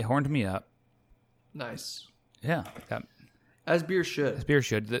horned me up. Nice. Yeah, that As beer should. beer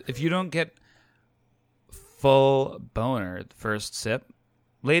should. If you don't get full boner the first sip,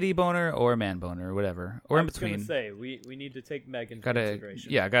 lady boner or man boner or whatever, or I in was between, gonna say we need to take Meg into gotta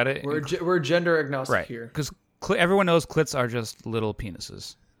consideration. We're gender agnostic right here. because everyone knows clits are just little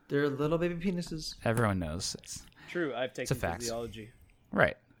penises. They're little baby penises. Everyone knows. True. I've taken a fact. physiology.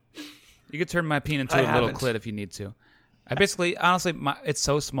 Right. You could turn my peen into I a little haven't. clit if you need to. I basically, honestly, it's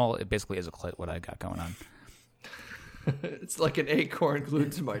so small, it basically is a clit, what I got going on. It's like an acorn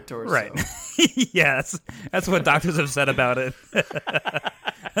glued to my torso. Right. Yes. That's what doctors have said about it.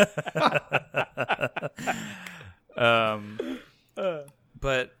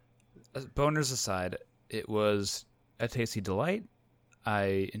 But boners aside, it was a tasty delight.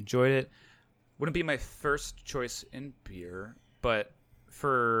 I enjoyed it. Wouldn't be my first choice in beer, but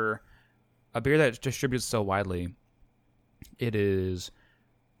for a beer that distributes so widely, it is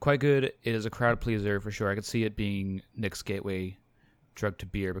quite good. It is a crowd pleaser for sure. I could see it being Nick's gateway drug to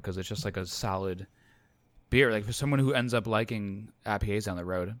beer because it's just like a solid beer. Like for someone who ends up liking IPAs down the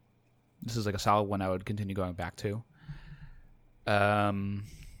road, this is like a solid one I would continue going back to.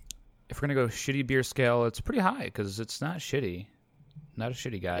 If we're gonna go shitty beer scale, it's pretty high because it's not shitty. Not a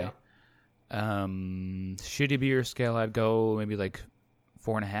shitty guy. Yeah. Shitty beer scale, I'd go maybe like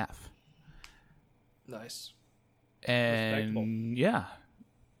 4.5. Nice. Respectable. And yeah,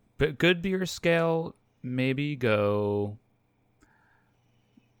 but good beer scale, maybe go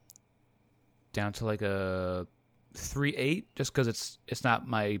down to like a 3.8, just because it's not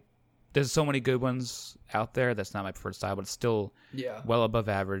my. There's so many good ones out there. That's not my preferred style, but it's still well above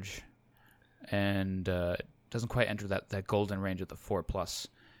average, and doesn't quite enter that golden range of the 4+,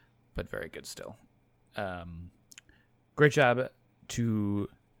 but very good still. Great job to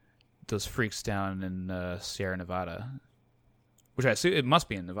those freaks down in Sierra Nevada, which I assume it must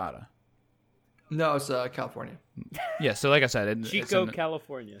be in Nevada. No, it's California. Yeah, so like I said, it's Chico, in,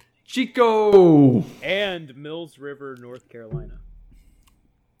 California, Chico. and Mills River, North Carolina.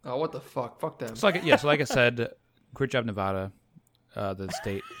 Oh, what the fuck? Fuck them. so like I said, great job Nevada, the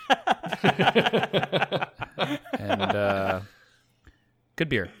state, and good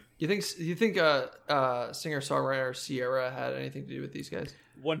beer. You think singer-songwriter Sierra had anything to do with these guys?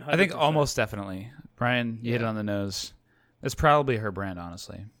 100%. I think almost definitely. Brian, you hit it on the nose. It's probably her brand,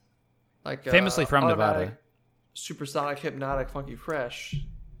 honestly. Like Famously from Automatic, Nevada. Supersonic, hypnotic, funky, fresh.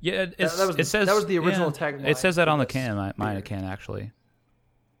 Yeah, That was the original tagline It says that for on the this can. Mine beer. can actually.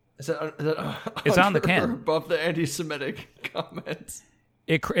 Is that It's on the under or can. above the anti-Semitic comments?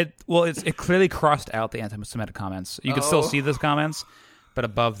 It clearly crossed out the anti-Semitic comments. You can still see those comments, but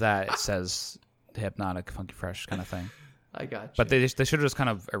above that it says hypnotic, funky, fresh kind of thing. I got you. But they should have just kind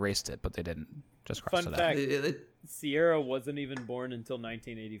of erased it, but they didn't. Just crossed Fun it fact: out. Sierra wasn't even born until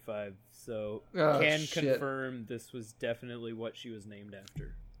 1985, so can confirm this was definitely what she was named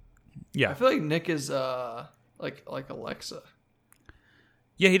after. Yeah, I feel like Nick is like Alexa.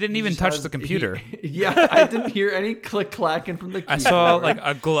 Yeah, he didn't even touch the computer. Yeah, I didn't hear any click clacking from the keyboard. I saw like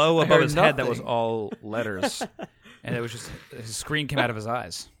a glow above his head that was nothing. all letters, and it was just his screen came out of his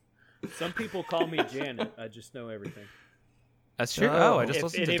eyes. Some people call me Janet. I just know everything. That's true. Oh. I just If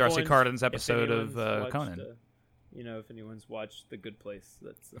listened to Darcy anyone's- Carden's if episode of anyone's watched, Conan. if anyone's watched The Good Place,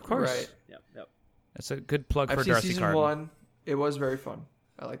 that's Of course. Right. Yep. That's a good plug I've for seen Darcy season Carden. 1. It was very fun.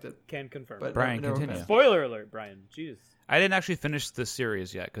 I liked it. Can confirm. But Brian, never continue. got- Spoiler alert, Brian. Jeez. I didn't actually finish the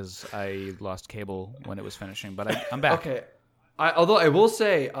series yet because I lost cable when it was finishing, but I'm back. Okay. Although I will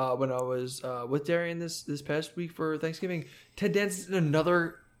say, when I was with Darian this past week for Thanksgiving, Ted Danson's in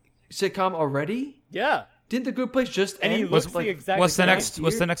another sitcom already. Yeah. Didn't The Good Place just And he end? looks like, the exact What's the same. next?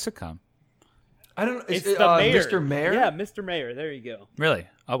 What's the next sitcom? I don't know. It's Is it, the mayor. Mr. Mayor? Yeah, Mr. Mayor. There you go. Really?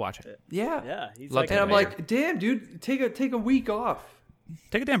 I'll watch it. Yeah. Yeah. He's Love like, the And I'm Mayor. like, damn, dude, take a week off.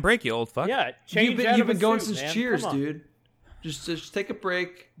 Take a damn break, you old fuck. yeah, change out You've of been a going suit, since man. Cheers, Come on. dude. Just take a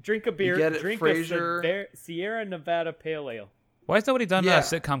break. Drink a beer. get it, drink Frasier. a Sierra Nevada Pale Ale. Why has nobody done Yeah. a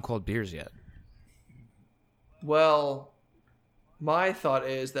sitcom called Beers yet? Well, my thought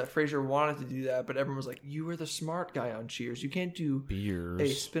is that Frasier wanted to do that, but everyone was like, "You were the smart guy on Cheers. You can't do Beers. a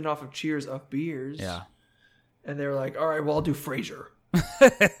spin-off of Cheers of Beers." Yeah. And they were like, "All right, well, I'll do Frasier.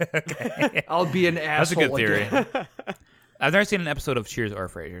 Okay. I'll be an That's a asshole." good theory. again." I've never seen an episode of Cheers or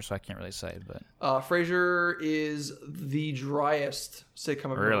Frasier, so I can't really say. But Frasier is the driest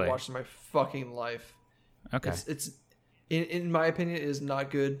sitcom I've Really? ever watched in my fucking life. okay, It's in my opinion, it is not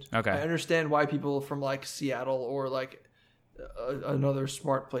good. Okay. I understand why people from like Seattle or like another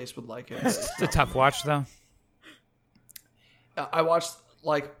smart place would like it. it's a tough watch though. I watched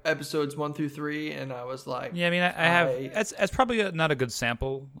like episodes 1 through 3, and I was like, Yeah, I mean, I have. I- It's probably not a good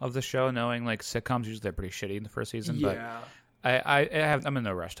sample of the show, knowing like sitcoms usually they're pretty shitty in the first season. yeah, But I'm in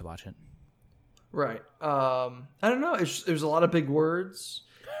no rush to watch it. right. I don't know. There's a lot of big words,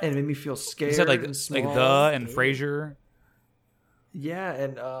 and it made me feel scared. You said like and small. the and Frasier. Yeah,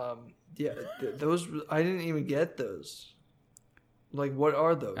 and those I didn't even get those. Like, what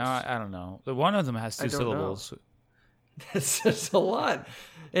are those? I don't know. The one of them has I two don't know. syllables. That's just a lot,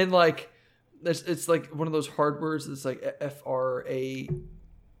 and like, it's like one of those hard words. That's like F-R-A-Z.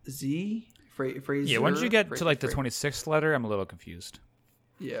 Fraser. Yeah, once you get to like the Fra- 26th letter, I'm a little confused.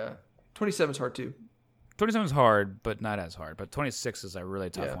 Yeah, 27 is hard too. 27 is hard, but not as hard. But 26 is a really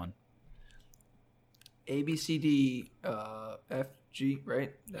tough Yeah. one. A B C D F G,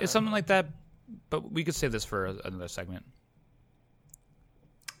 right? It's something like that, but we could save this for another segment.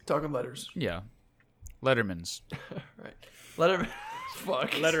 Talking letters. Yeah. Letterman's. Right. Letter.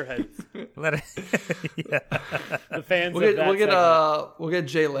 Fuck. Letterheads. Letter. Yeah. The fans We'll of that segment. we'll get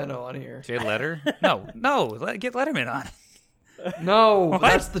Jay Leno on here. Jay Letter? No. Get Letterman on. No,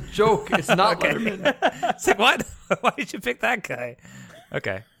 that's the joke. It's not Okay. Letterman. It's like, what? Why did you pick that guy?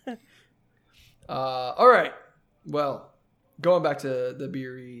 Okay. All right. Well, going back to the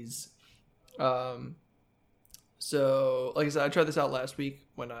beeries. So, like I said, I tried this out last week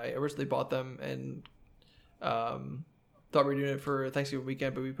when I originally bought them and thought we were doing it for Thanksgiving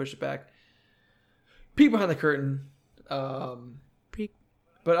weekend, but we pushed it back. Peek behind the curtain. Peek.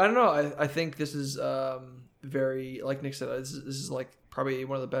 But I don't know. I think this is very, like Nick said, this is like probably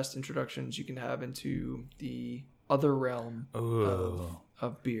one of the best introductions you can have into the other realm of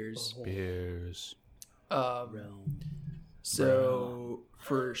beers. Beers. So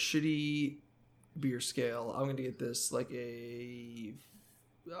for shitty beer scale, I'm gonna get this like I'll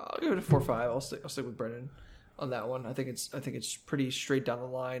give it a 4 or 5. I'll stick with Brennan on that one. I think it's pretty straight down the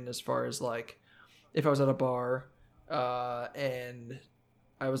line as far as like if I was at a bar and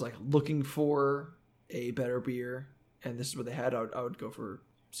I was like looking for a better beer and this is what they had, I would go for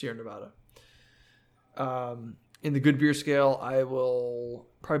Sierra Nevada. In the good beer scale, I will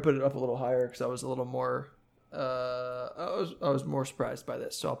probably put it up a little higher because I was a little more I was more surprised by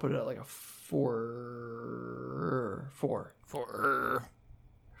this, so I'll put it at like a 4.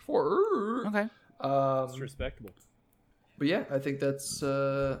 Okay. It's respectable. But yeah, I think that's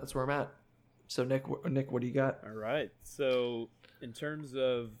where I'm at. So Nick, what do you got? All right. So in terms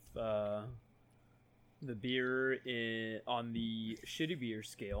of the beer on the shitty beer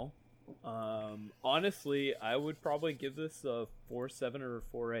scale, honestly, I would probably give this a 4.7 or a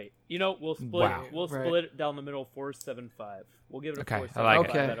 4.8. You know, we'll split Wow. split it down the middle, 4.75. We'll give it a Okay, 4.75 I like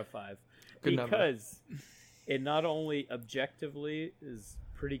it. out of 5 Good number. because it not only objectively is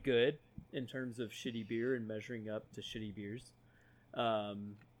pretty good, in terms of shitty beer and measuring up to shitty beers,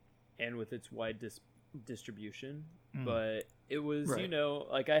 and with its wide distribution. But it was, Right. you know,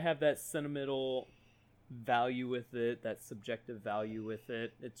 like I have that sentimental value with it, that subjective value with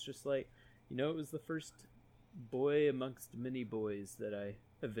it. It's just like, you know, it was the first boy amongst many boys that I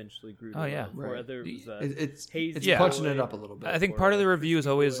eventually grew to love. Right. Whether it was It's hazy punching boy, it up a little bit. I think or part of the a review is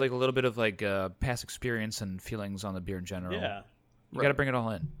crispy always boy. like a little bit of like past experience and feelings on the beer in general. Yeah, You got to bring it all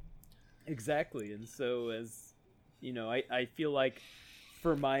in. exactly. And so, as you know, I feel like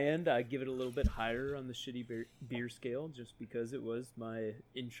for my end, I give it a little bit higher on the shitty beer scale, just because it was my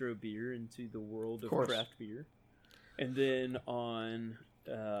intro beer into the world of course. craft beer. And then on,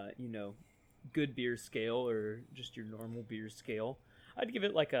 you know, good beer scale or just your normal beer scale, I'd give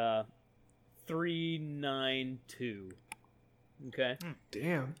it like a 3.92. Okay.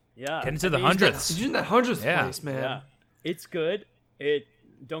 Damn. Yeah. Get into the I mean, hundredths. You're in that hundredth Yeah. place, man. Yeah, it's good.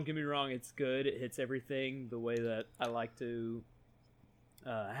 Don't get me wrong, it's good. It hits everything the way that I like to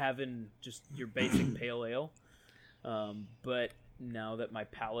have in just your basic pale ale. But now that my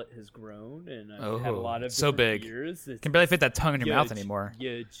palate has grown and I've had a lot of so different big. beers, it's Can barely fit that tongue in your mouth huge, anymore.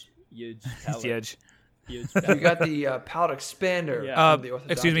 Huge palate. Huge. Huge You palate. got the palate expander. Yeah. from the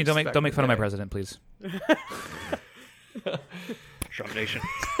Orthodox Excuse me, don't make fun of my day. president, please. Shark Nation.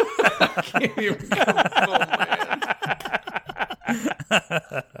 Can't even go, man.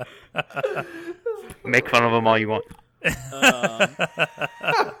 Make fun of them all you want.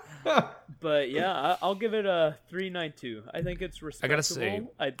 But yeah, I'll give it a 3.92. I think it's I respectable. gotta say, There's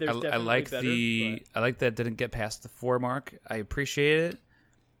I definitely like better, I like that it didn't get past the 4 mark. I appreciate it.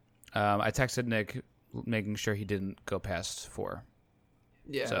 I texted Nick making sure he didn't go past 4.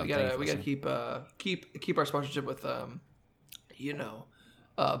 Yeah, So, we thank you gotta for keep our sponsorship with Bud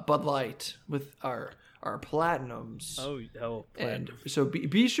Light with our platinums. Oh, and platinum. so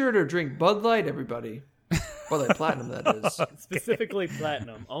be sure to drink Bud Light, everybody. Bud Light Platinum, that is. Specifically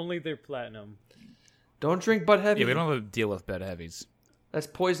platinum. Only their platinum. Don't drink Bud Heavy. Yeah, we don't have a deal with bed heavies. That's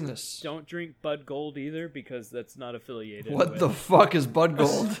poisonous. Don't drink Bud Gold either, because that's not affiliated What with... the fuck is Bud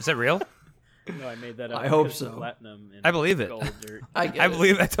Gold? Is that real? No, I made that up. I hope because so. Platinum and I believe it. Gold are... I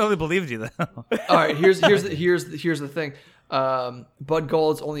totally believed you though. All right, here's the thing. Bud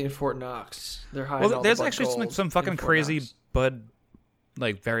Gold's only in Fort Knox. They're high. Well, there's actually some fucking crazy Knox. Bud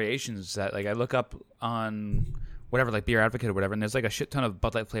like variations that like I look up on whatever, like Beer Advocate or whatever, and there's like a shit ton of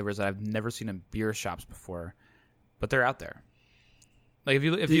Bud Light flavors that I've never seen in beer shops before, but they're out there. Like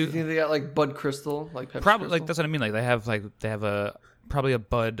if Do you think they got like Bud Crystal, like Pepsi probably Crystal? like that's what I mean. Like they have a probably a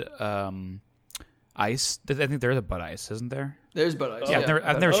Bud Ice. I think there is a Bud Ice, isn't there? There's Bud Ice. Yeah,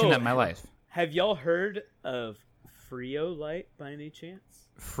 I've never seen that in my life. Have y'all heard of Frio Light by any chance?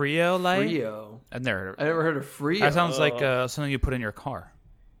 Frio Light. Frio. I've never heard I of it. never heard of Frio. That sounds like something you put in your car.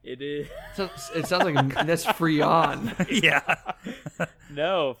 It is... It sounds like that's Freon. Yeah.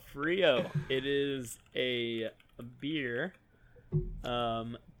 No, Frio. It is a beer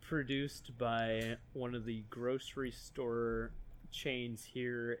produced by one of the grocery store chains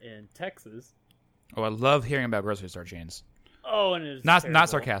here in Texas. Oh, I love hearing about grocery store chains. Oh, and it's Not terrible.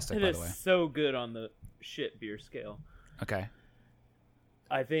 sarcastic, by the way. It is so good on the shit beer scale. Okay.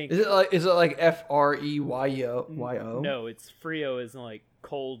 I think... Is it like Freyo? No, it's Frio is like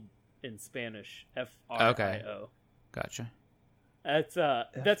cold in Spanish. Frio. Okay. Gotcha. That's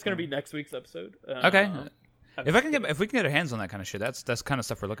gonna be next week's episode. Okay. I'm If we can kidding. get our hands on that kind of shit, that's kind of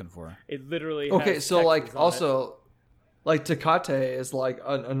stuff we're looking for. It literally Okay, has so Texas like on also, like Tecate is like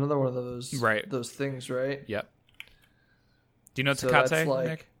another one of those Right. those things, right? Yep. Do you know So Tecate, that's like-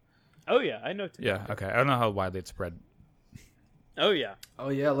 Nick? it. Oh yeah, I know. Too. Yeah. Okay. I don't know how widely it's spread, Oh yeah. Oh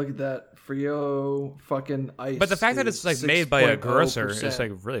yeah, look at that Frio fucking ice. but the fact that it's like made by a grocer is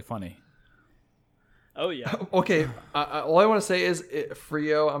like really funny. Oh yeah. Okay, all I want to say is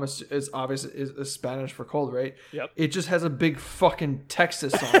Frio. Is obviously is Spanish for cold, right? Yep. It just has a big fucking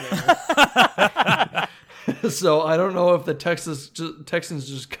Texas on there. So I don't know if the Texans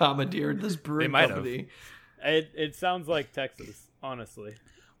just commandeered this brewing might company. It sounds like Texas, honestly.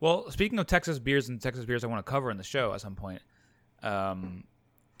 Well, speaking of Texas beers and Texas beers, I want to cover in the show at some point.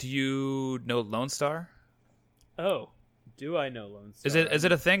 Do you know Lone Star? Oh, do I know Lone Star? Is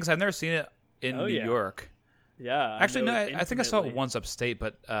it a thing? 'Cause I've never seen it in New yeah. York. Yeah. Actually, no. know it I think I saw it intimately. once upstate,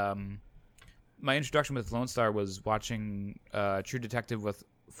 but my introduction with Lone Star was watching True Detective with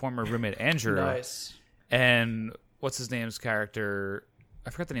former roommate Andrew. Nice. And what's his name's character? I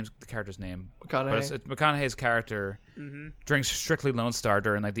forgot the character's name. McConaughey. But it's McConaughey's character drinks strictly Lone Star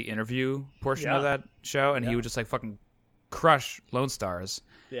during like the interview portion of Yeah. that show, and he would just like fucking crush Lone Stars.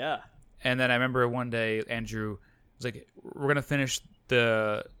 Yeah. And then I remember one day Andrew was like, "We're gonna finish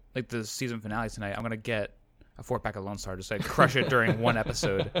the like the season finale tonight, I'm gonna get a 4-pack of Lone Star, just like crush it during one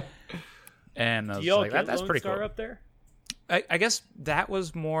episode. And I Do was y'all like, get that's Lone pretty Star cool. up there? I guess that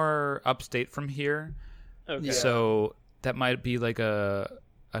was more upstate from here, Okay. so that might be like a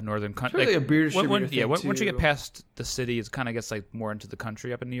northern country. Really a beer distributor yeah, thing, once you too. get past the city, it kind of gets like more into the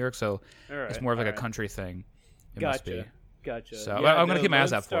country up in New York. So All right, it's more of like all a right. country thing. It must be. Gotcha. So, I'm gonna keep my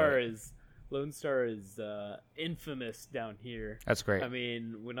eyes out for it. Lone Star is infamous down here. That's great. I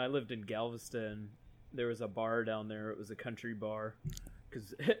mean, when I lived in Galveston, there was a bar down there. It was a country bar.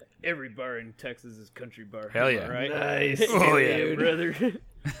 Because every bar in Texas is country bar. Hell yeah. Right? Nice. Oh, yeah. brother.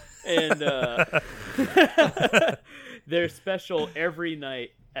 And their special every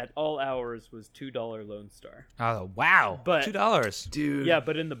night at all hours was $2 Lone Star. Oh wow! But- $2. Dude. Yeah,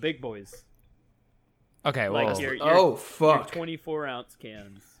 but in the big boys. Okay, well, Like your Oh, fuck. 24-ounce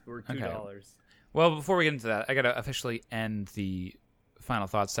cans were $2. well, before we get into that, I gotta officially end the final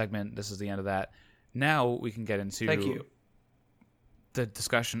thoughts segment. This is the end of that. Now we can get into Thank you. the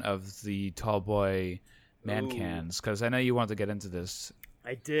discussion of the tall boy man Ooh. cans, because I know you wanted to get into this.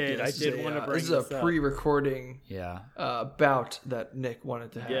 I did. I This is did a, want to bring This is a this up. pre-recording Yeah. bout that Nick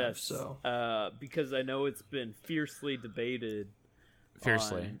wanted to have. Yes. So Because I know it's been fiercely debated.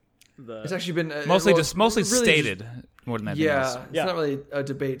 Fiercely. on The, it's actually been Mostly well, just mostly really stated more than anything else. Yeah, it's Yeah. not really a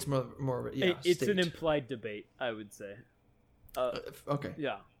debate. It's more of a it's an state. implied debate, I would say. Okay.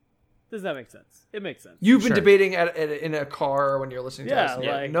 Yeah. Does that make sense? It makes sense. You've been Sure. debating in a car when you're listening to Yeah, us.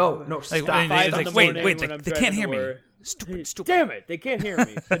 like- no, Like, stop. when they- 5 in like, the wait, morning wait, when I'm they can't driving hear to me. work. Stupid. Damn it, they can't hear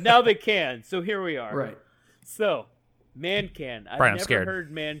me. But now they can, so here we are. Right. So, man can. I've Brian, I'm never scared.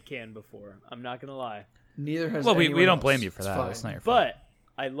 heard man can before. I'm not going to lie. Neither has Well, we anyone don't else. blame you for It's that. fine. It's not your fault. But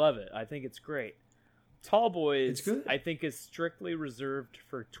I love it. I think it's great. Tall Boys, It's good. I think, is strictly reserved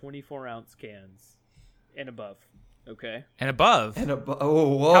for 24-ounce cans and above. Okay? And above.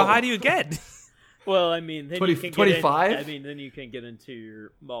 Oh, whoa. How high do you get? Well, I mean, then 20 you can 25? Get in, I mean, then you can get into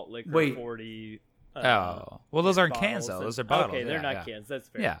your malt liquor Wait. 40. Oh. Well, those aren't cans, bottles though. and- Those are bottles. Okay, they're Yeah, not yeah. cans. That's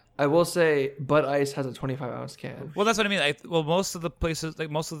fair. Yeah. I will say Bud Ice has a 25-ounce can. Well, that's what I mean. Well, most of the places, like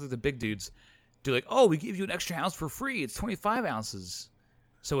most of the big dudes, do like, oh, we give you an extra ounce for free. It's 25 ounces.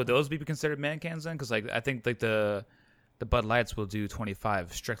 So would those be considered man cans then? Because like I think like the Bud Lights will do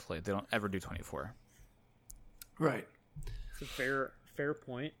 25 strictly. They don't ever do 24. Right. It's a fair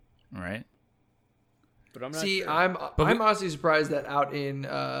point, All right. but I'm not See, sure. I'm we- honestly surprised that out in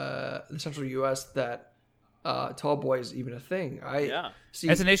the central U.S. that tall boy is even a thing. Yeah. See,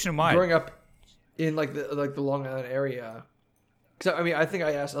 It's a nationwide. growing up in like the Long Island area. Because I mean, I think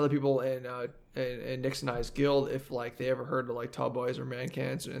I asked other people in Nick's and I's guild if like they ever heard of like tall boys or man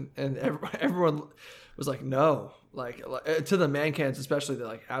cans, and everyone was like, no, like to the man cans especially, they're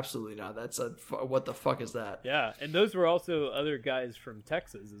like, absolutely not. That's what the fuck is that? Yeah, and those were also other guys from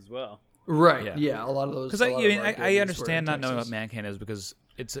Texas as well. Right? Yeah. Yeah, a lot of those. Because a lot of our I guilds were understand in not knowing what Texas. man can is because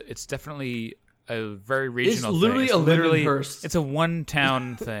it's definitely a very regional literally thing. a Lindenhurst. It's a one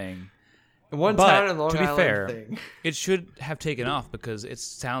town thing. One But, town in Long to be Island fair, thing. It should have taken off because it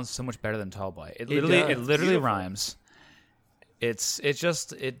sounds so much better than tall boy. It does. literally Beautiful. rhymes.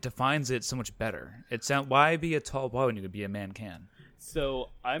 It defines it so much better. Why be a tall boy when you could be a man can? So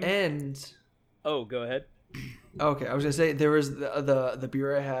I'm. And Oh, go ahead. okay, I was gonna say there was the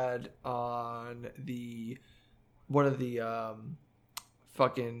beer I had on one of the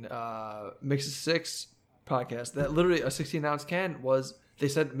fucking Mix of Six podcast that literally a 16-ounce can was. They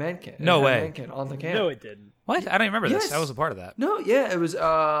said man can. No It had way. Man can on the can. No, it didn't. What? I don't even remember Yes. this. I was a part of that. No, yeah, it was.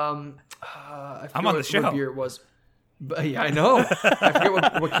 I forget I'm on the what show. beer it was. But, yeah, I know. I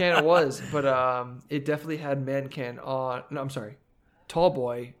forget what can it was, but it definitely had man can on. No, I'm sorry, tall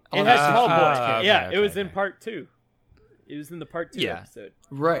boy. It On had the Tall 16-ounce Boy. can. okay, Yeah, okay, it was in okay. part 2. It was in the part 2 Yeah. episode.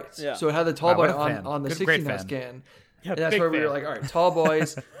 Right. Yeah. So it had the tall Wow, boy what a fan. on the Good, great 16-ounce fan. can. Yeah, And that's big where we were fan. like, all right, tall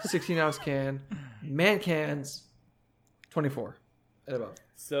boys, 16-ounce can, man cans, 24 and above.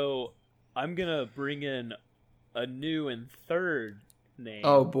 So I'm gonna bring in a new and third name.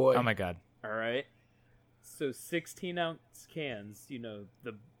 Oh boy. Oh my god. All right. So 16-ounce cans. You know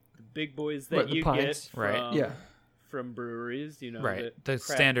the big boys that Right, the you pints. get from, Right. Yeah. from breweries. You know Right. that The craft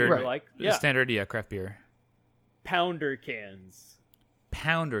standard beer Right. like The yeah standard craft beer. pounder cans.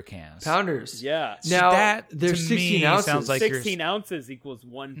 Pounder cans. Pounders. Yeah. Now that, there's to 16 me, ounces. sounds like you're- 16 ounces equals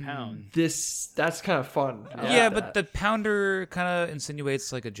 1 pound. That's kind of fun. I Yeah, like but that. the pounder kind of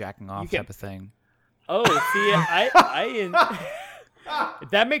insinuates like a jacking off can- type of thing. Oh, see,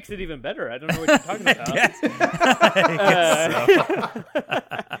 that makes it even better. I don't know what you're talking about.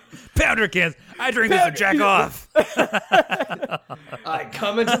 Pounder cans. I drink this to jack off. I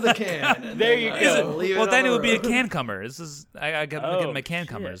come into the can. And There then you I go. leave Well, then on it the would be a road. can comer. This is I'm getting my can shit.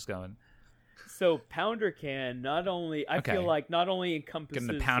 comers going. So pounder can not only Okay. feel like not only encompasses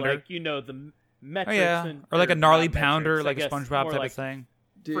Getting the pounder? like the Oh metrics yeah, and, or like a not gnarly metrics, pounder, I like a guess SpongeBob more type like of thing.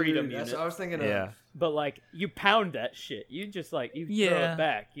 Dude, freedom that's unit. what I was thinking Yeah. of. But like you pound that shit, you just like you throw Yeah. it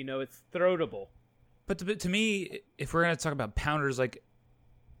back. It's throatable. But to me, if we're gonna talk about pounders, like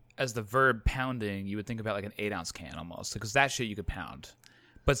as the verb pounding, you would think about like an 8-ounce can almost, because that shit you could pound.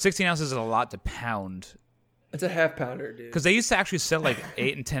 But 16 ounces is a lot to pound, It's a half pounder, dude. because they used to actually sell like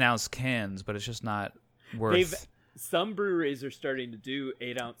 8 and 10-ounce cans, but it's just not worth. Some breweries are starting to do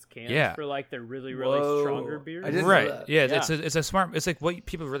 8-ounce cans Yeah. for like their really Whoa. stronger beers. I didn't know Right? that. Yeah, Yeah. it's a smart. It's like what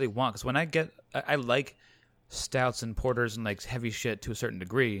people really want. Because when I like stouts and porters and like heavy shit to a certain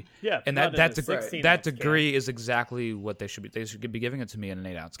degree. Yeah, and not in that a degree 16-ounce can. degree is exactly what they should be. They should be giving it to me in an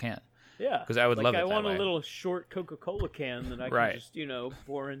 8-ounce can. Yeah, 'Cause I would love it I that want way. a little short Coca-Cola can that I can Right. just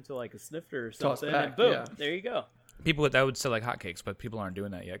pour into like a snifter or Toss something, back, and boom, yeah. there you go. People that would sell like hotcakes, but people aren't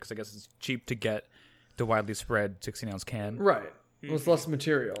doing that yet because I guess it's cheap to get the widely spread 16-ounce can. Right. With less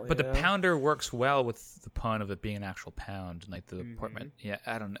material. But you the know? pounder works well with the pun of it being an actual pound and like the Mm-hmm. portman. Yeah,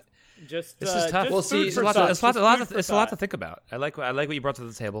 I don't know. Just This is tough. just Well, food see, It's for a lot. thought. It's a lot. Just food for It's a lot to thought. think about. I like what you brought to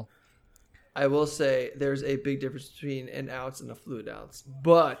the table. I will say there's a big difference between an ounce and a fluid ounce.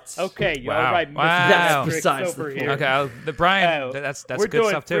 But Okay, you Wow. all right, Wow. Mr. That's Matrix besides the over point. here. Okay, the Brian. Oh, that's we're good doing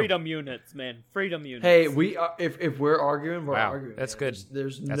stuff too. freedom units, man. Freedom units. hey, we are, if we're arguing, we're Wow, arguing. that's man. good.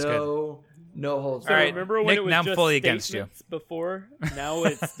 There's That's no holds. So All right, remember when Nick, it was now I'm just fully against you. statements before? Now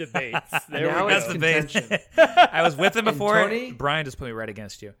it's debates. There Now we it's go. contention. I was with him before. Tony? Brian just put me right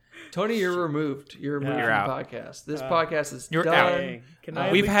against you. Tony, you're removed. You're removed You're from out. the podcast. This podcast is You're done. out. Hey, can I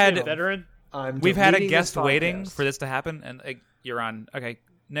at We've least had- be a veteran? We've had a guest waiting for this to happen, and you're on. Okay,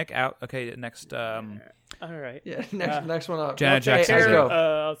 Nick out. Okay, next. All right. Yeah, next one up. Janet Okay, Jackson. let's Here, go.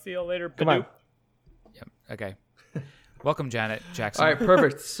 I'll see you later. Come on. Yep. Okay. Welcome, Janet Jackson. All right,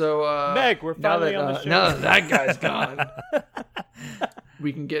 perfect. So, Meg, we're now finally that, on the show. Now that that guy's gone,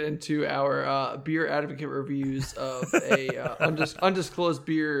 we can get into our beer advocate reviews of a undisclosed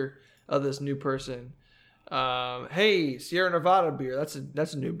beer of this new person. Hey, Sierra Nevada beer. That's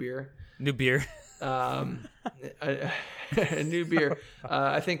a new beer. New beer. A new beer.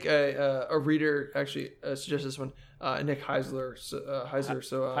 I think a reader actually suggested this one. Nick Heisler. So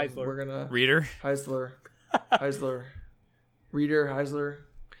Heisler. we're gonna Reader. Heisler. Reader Heisler.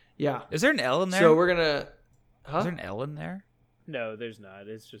 Yeah. Is there an L in there? So we're gonna. Is Huh? there an L in there? No, there's not.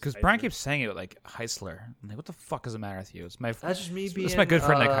 It's just Because Brian keeps saying it like Heisler. I'm like, what the fuck is the matter with you? It's my. That's just me being. That's my good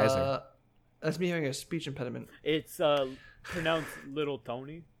friend Nick Heisler. That's me having a speech impediment. It's pronounced Little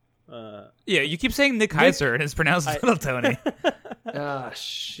Tony. Yeah, you keep saying Nick Heiser and it's pronounced Little Tony. Ah,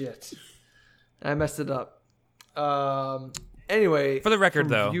 shit. I messed it up. Anyway, For the record, from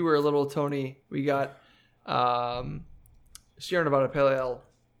though. viewer Little Tony, we got Sierra Nevada Pale Ale,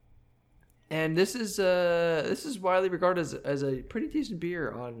 and this is widely regarded as a pretty decent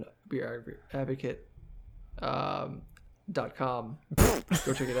beer on Beer Advocate .com.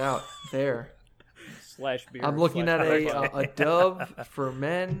 Go check it out there. /beer. I'm looking at /podcast. a Dove for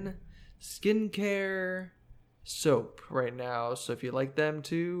Men skincare soap right now. So if you like them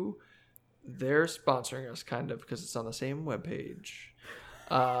too, they're sponsoring us kind of because it's on the same webpage.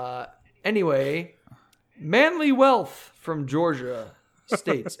 Anyway, Manly Wealth from Georgia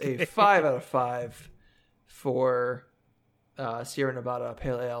states a 5 out of 5 for Sierra Nevada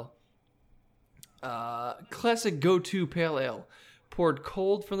Pale Ale. Classic go-to pale ale. Poured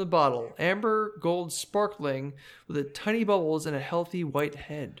cold from the bottle. Amber gold sparkling with tiny bubbles and a healthy white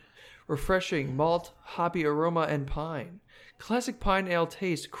head. Refreshing malt, hoppy aroma, and pine. Classic pine ale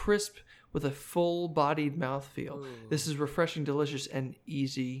taste, crisp with a full-bodied mouthfeel. This is refreshing, delicious, and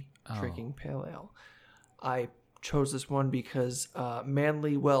easy drinking pale ale. I chose this one because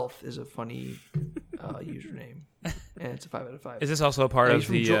Manly Wealth is a funny username, and it's a 5 out of 5. Is this also a part He's of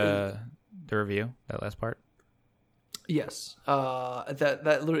from the review? That last part. Yes,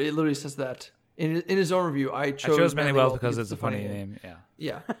 that literally says that in his own review. I I chose chose Manly Wealth because it's it's a funny name. Yeah.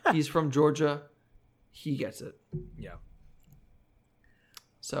 Yeah, he's from Georgia. He gets it. Yeah.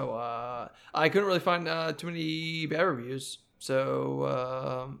 So I couldn't really find too many bad reviews.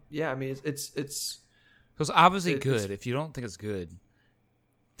 So yeah, I mean it's So it's obviously It's- good. If you don't think it's good,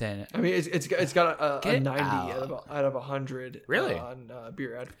 then I mean it's got a Get 90 out. out of 100 Really? on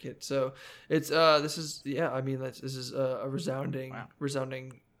Beer Advocate. So it's this is I mean this is a resounding Wow.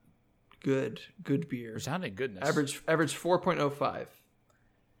 resounding good beer. resounding goodness. Average 4.05.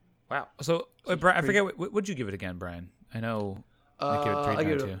 Wow. So, Brian, I forget what would you give it again, Brian? I know I give it three I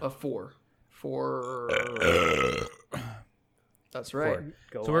give down, it too. a 4. 4. That's right.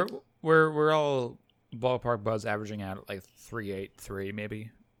 Go So on. we're all ballpark buds averaging out at like 3.83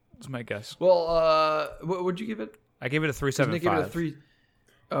 maybe. That's my guess. Well, what would you give it? I gave it a 'Cause Nick gave it a 3.75. 3.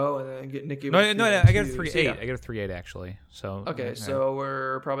 Oh, and then Nick gave No, it a no, 3. I gave it a 3.8. So, yeah. I gave it a 3.8 actually. So Okay, yeah, so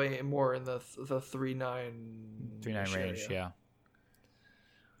we're probably more in the 3.9 3.9 range. Yeah.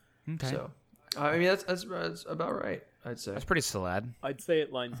 Okay. So, I mean that's about right. I'd say. That's pretty solid. I'd say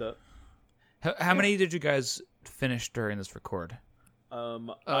it lines up. How many did you guys finish during this record? I'm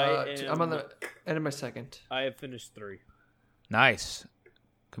I'm on the end of my second. I have finished 3. Nice.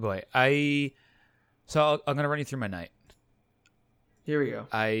 Good boy. I'm gonna run you through my night. Here we go.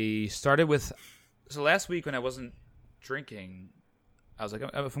 I started with last week when I wasn't drinking, I was like,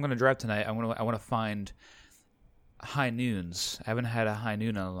 if I'm gonna drive tonight, I want to find high noons. I haven't had a high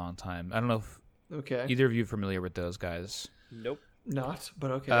noon in a long time. I don't know if Okay. either of you are familiar with those guys. Nope. Not,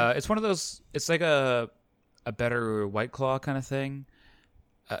 but okay. It's one of those. It's like a better White Claw kind of thing.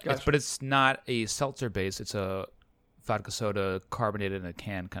 Gotcha. But it's not a seltzer base. It's a vodka soda carbonated in a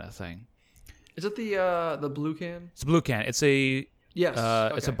can kind of thing. Is it the blue can? It's a blue can. It's a Yes.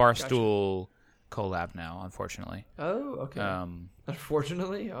 it's a Okay, Barstool collab now, unfortunately. Gotcha. Oh, okay.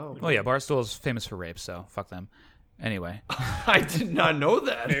 Unfortunately, oh. Well, yeah, Barstool is famous for rape, so fuck them. Anyway. I did not know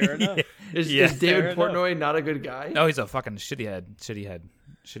that. Fair enough. Is Fair David enough. Portnoy not a good guy? Oh, he's a fucking shitty head. Shitty head.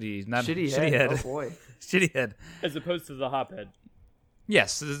 Shitty head. Oh boy. Shitty head. As opposed to the hophead.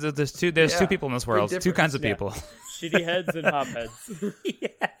 Yes, there's two Yeah, people in this world. big Two kinds of Yeah. people. Shitty heads and hopheads.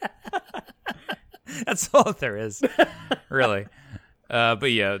 That's all there is. Really.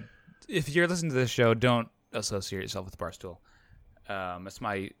 But yeah, if you're listening to this show, don't associate yourself with Barstool. It's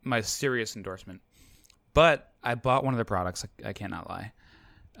my serious endorsement. But I bought one of their products. I cannot lie.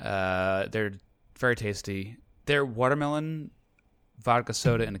 They're very tasty. Their watermelon vodka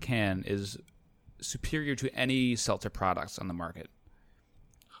soda in a can is superior to any seltzer products on the market.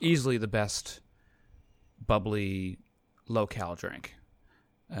 Easily the best bubbly low-cal drink.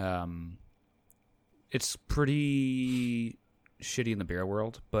 It's pretty shitty in the beer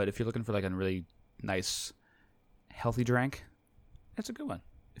world, but if you're looking for like a really nice, healthy drink, it's a good one.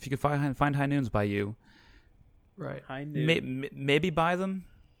 If you could find High Noons by you, Right. I knew. maybe buy them.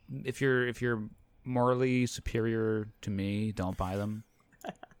 If you're morally superior to me, don't buy them.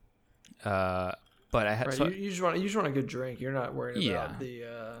 But I had Right. You just want a good drink. You're not worried Yeah. about the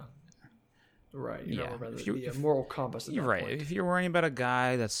right. You're Yeah. not worried If about the moral compass. At you're that right. point. If you're worrying about a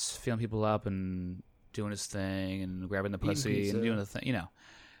guy that's feeling people up and doing his thing and grabbing the Eating pussy pizza. and doing the thing,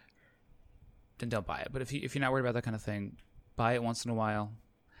 then don't buy it. But if you're not worried about that kind of thing, buy it once in a while.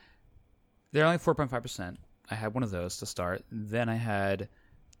 They're only 4.5%. I had one of those to start. Then I had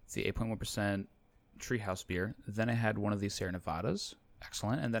the 8.1% Treehouse beer. Then I had one of these Sierra Nevadas.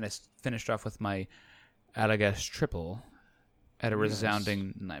 Excellent. And then I finished off with my Allagash Triple at a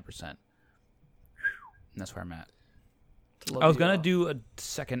resounding 9%. And that's where I'm at. I was going to do a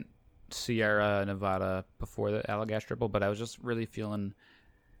second Sierra Nevada before the Allagash Triple, but I was just really feeling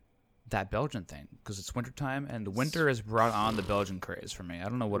that Belgian thing because it's wintertime, and the winter has brought on the Belgian craze for me. I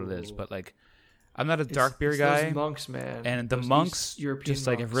don't know what it is, but like I'm not a dark beer guy. Those monks, man. And the Those monks East European just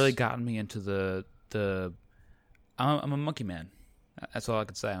like have monks. really gotten me into the I'm a monkey man. That's all I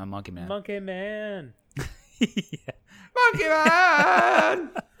can say. I'm a monkey man. Monkey man. Monkey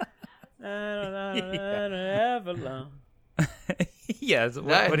man. I don't ever long. Yeah,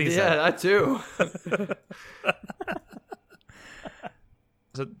 what do you say? Yeah, that too.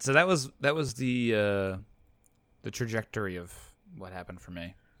 So that was the trajectory of what happened for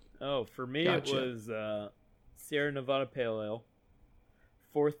me. Oh, for me Gotcha. it was Sierra Nevada Pale Ale,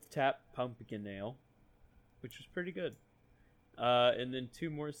 Fourth Tap Pumpkin Ale, which was pretty good, and then 2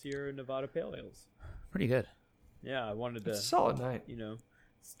 more Sierra Nevada Pale Ales. Pretty good. Yeah, I wanted It's a to, solid night.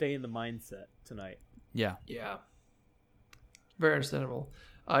 stay in the mindset tonight. Yeah. Yeah. Very understandable.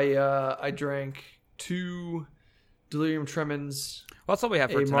 I drank 2 Delirium Tremens. Well, that's all we have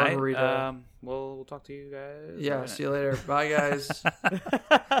for A tonight. margarita. We'll talk to you guys. Yeah, see you later. Bye, guys.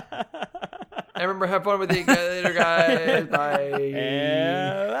 I remember, have fun with you guys later, guys. Bye.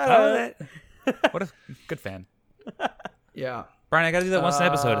 What a good fan. Yeah. Brian, I got to do that once an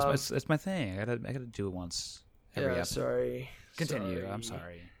episode. It's my thing. I got to do it once every Yeah, episode. sorry. Continue. I'm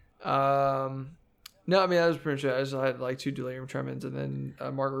sorry. No, I mean, that was pretty much it. I just had like 2 Delirium Tremens and then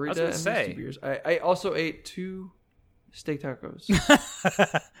a margarita gonna and say. 2 beers. I also ate 2 steak tacos.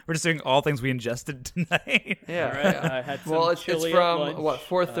 We're just doing all things we ingested tonight. Yeah. All right, I had some Well, it's chili at from lunch. what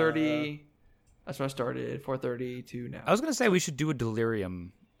 4:30. That's when I started. 4:30 to now. I was gonna say we should do a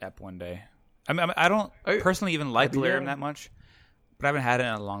delirium ep one day. I mean, I don't Oh, personally even like I'd be delirium down. that much, but I haven't had it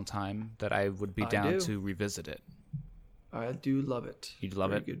in a long time that I would be I down do. to revisit it. I do love it. You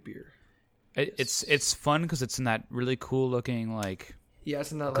love Very it? good beer. It's fun because it's in that really cool looking like Yeah,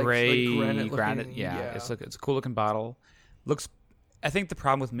 it's in that like, gray like granite. looking, Yeah, it's a cool looking bottle. Looks. I think the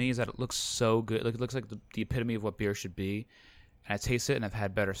problem with me is that it looks so good. Like it looks like the epitome of what beer should be. And I taste it, and I've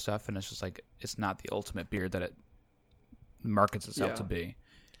had better stuff, and it's just like it's not the ultimate beer that it markets itself to be.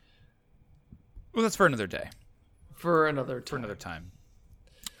 Well, that's for another day. For another time. For another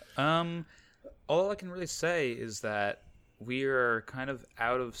time. All I can really say is that we are kind of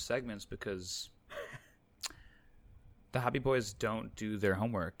out of segments because the Hoppy Boys don't do their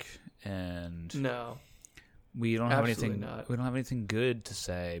homework, and No. we don't have Absolutely anything. not. We don't have anything good to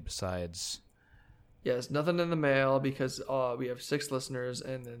say besides. Yes, nothing in the mail because we have 6 listeners,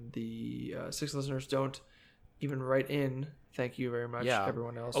 and then the 6 listeners don't even write in. Thank you very much, Yeah.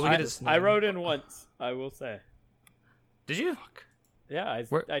 everyone else. Oh, we for get listening. I wrote in once, I will say. Did you? Yeah, I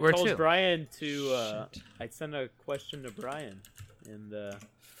Where told to? Brian to. I sent a question to Brian, and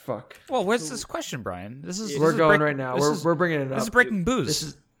Fuck. Well, where's this question, Brian? This is We're this is going break- right now. this We're bringing it up. This is breaking booze. This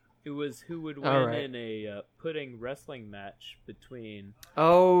is it was who would win All right. in a pudding wrestling match between.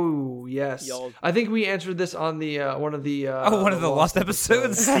 Oh yes, Y'all- I think we answered this on the one of the one of the lost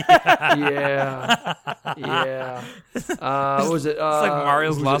episodes. yeah, yeah. What was it? It's like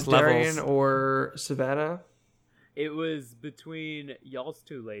Mario's Lost Darian Levels. or Savannah? It was between y'all's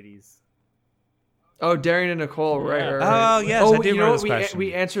 2 ladies. Oh, Darian and Nicole, right? Yeah. right. Oh, yes, Oh, I do you know remember what? this question.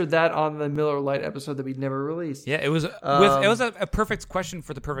 We answered that on the Miller Lite episode that we never released. Yeah, it was it was a perfect question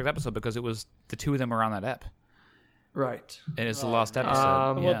for the perfect episode because it was the 2 of them were on that ep, Right. and it's the lost episode.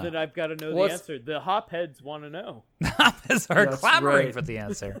 Um, Well, yeah. then I've got to know What's- the answer. The hopheads want to know. That's our That's clamoring right. for the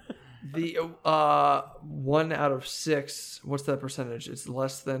answer. The 1 out of 6. What's that percentage? It's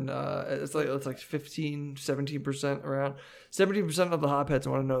less than. It's like 15, 17% around. 17% of the hopheads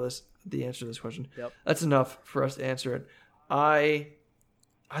want to know the answer to this question. Yep. That's enough for us to answer it. I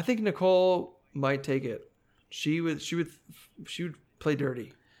think Nicole might take it. She would play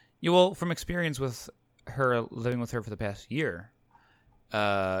dirty. Yeah, well, from experience with her living with her for the past year,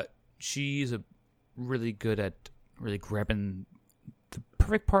 she's really good at really grabbing the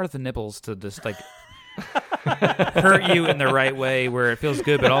perfect part of the nipples to just like hurt you in the right way where it feels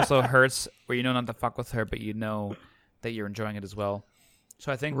good but also hurts where you know not to fuck with her but you know that you're enjoying it as well.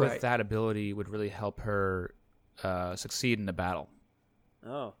 So I think Right. with that ability would really help her succeed in the battle.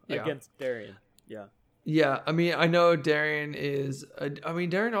 Oh, Yeah. against Darian. Yeah. Yeah, I mean, I know Darian is.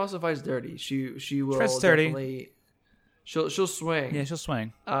 Darian also fights dirty. She will Fights dirty. definitely. She'll swing. Yeah, she'll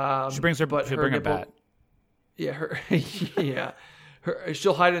swing. She brings her- she'll bring her bat. Yeah,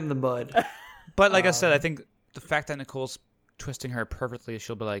 she'll hide it in the mud. But like I said, I think the fact that Nicole's twisting her perfectly,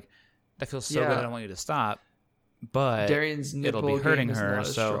 she'll be like, "That feels so Yeah. good. I don't want you to stop." But Darian's nipple it'll be hurting game is her. not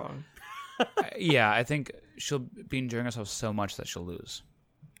as So strong. yeah, I think she'll be enjoying herself so much that she'll lose.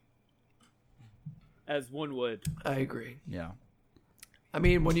 As one would. I agree. Yeah. I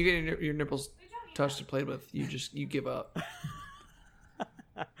mean, when you get your nipples touched and played with, you give up.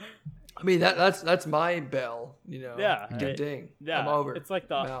 I mean that's my bell. Yeah, Ding ding. Yeah. I'm over. It's like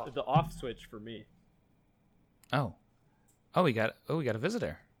I'm out. the off switch for me. Oh, we got a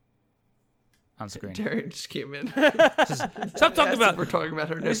visitor on screen. Darian just came in. Stop talking about. We're talking about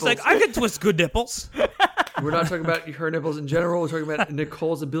her nipples. It's like I can twist good nipples. We're not talking about her nipples in general. We're talking about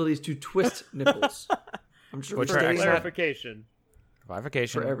Nicole's abilities to twist nipples. I'm just Which are stating that Clarification.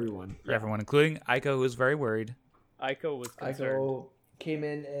 Clarification for everyone. for everyone, including Aiko, who's very worried. Aiko was concerned. Aiko came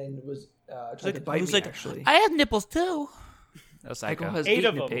in and was trying to bite who's me, like, actually. I have nipples too. That's Aiko Aiko. has 8 eight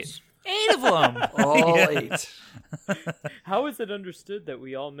of them. nipples. 8 of them. All Yeah. 8. How is it understood that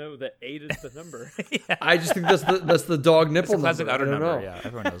we all know that 8 is the number? I just think that's the dog nipple It's a classic number. outer I don't number. know. Yeah,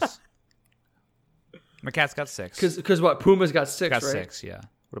 everyone knows. My cat's got 6. Because what? Puma's got 6, got right? 6. Yeah.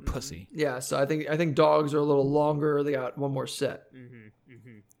 What a pussy. Yeah, so I think dogs are a little longer. They got one more set.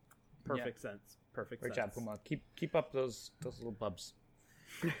 Perfect sense. Perfect Great sense. job, Puma. Keep up those little bubs.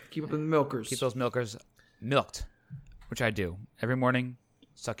 Keep up in the milkers. Keep those milkers milked, which I do every morning.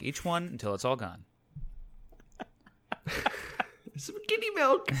 Suck each one until it's all gone. Some kitty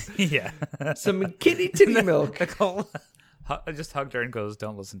milk. Yeah. Some kitty titty milk. Nicole just hugged her and goes,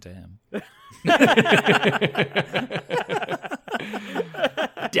 "Don't listen to him."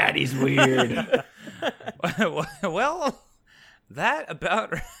 Daddy's weird. Well, that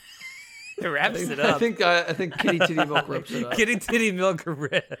about wraps it up. I think kitty titty milk wraps it up. Kitty titty milk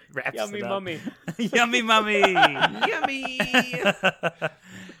wraps Yummy it up. mummy. Yummy mummy. Yummy.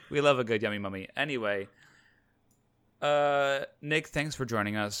 We love a good yummy mummy. Anyway, Nick, thanks for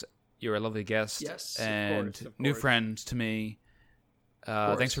joining us. You're a lovely guest. Yes, of and course, of new course. friend to me.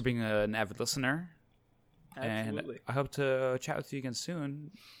 Thanks for being an avid listener. Absolutely. And I hope to chat with you again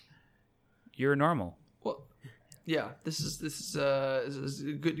soon. You're normal. Well, yeah, this is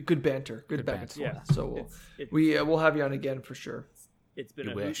good banter, good back and banter. forth. Yeah. So It's- we'll have you on again for sure. It's been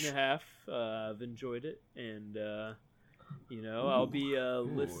You a wish. hoot and a half. I've enjoyed it, and I'll be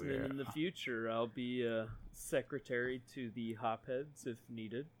listening in the future. I'll be secretary to the Hopheads if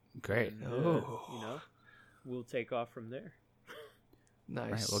needed. Great. And, we'll take off from there. Nice.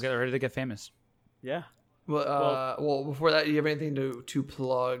 All right, we'll get ready to get famous. Yeah. Well, before that, do you have anything to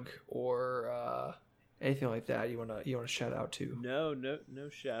plug or anything like that you wanna shout out to? No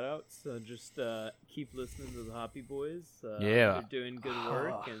shout outs. Just keep listening to the Hoppy Boys. Yeah. They're doing good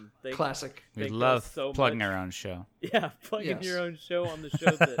work, and Classic. We thank love us so plugging much. our own show. Yeah, plugging Yes. your own show on the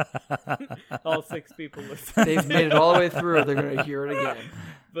show that all 6 people listen. They've made it all the way through. They're gonna hear it again.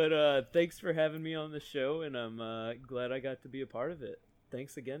 But thanks for having me on the show, and I'm glad I got to be a part of it.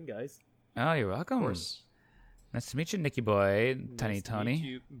 Thanks again, guys. Oh, you're welcome. Of course. Nice to meet you, Nicky Boy, Tiny Nice to Tony. meet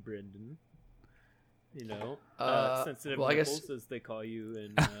you, Brendan. Sensitive well, I guess- nipples, as they call you.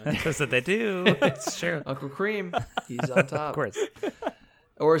 And That's what they do. It's true. Uncle Cream, he's on top. Of course.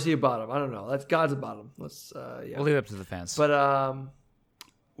 Or is he a bottom? I don't know. That's God's a bottom. Let's yeah. We'll leave it up to the fans. But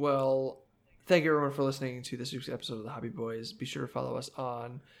well, thank you everyone for listening to this week's episode of the Hoppy Boys. Be sure to follow us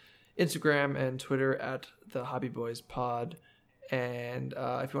on Instagram and Twitter at the Hoppy Boys Pod. And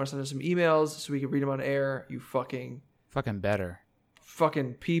if you want to send us some emails so we can read them on air, you fucking better.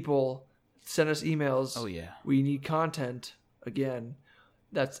 people, send us emails. Oh, yeah. We need content again.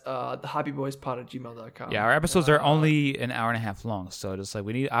 That's the hobbyboyspod@gmail.com. Yeah, our episodes are only an hour and a half long, so just like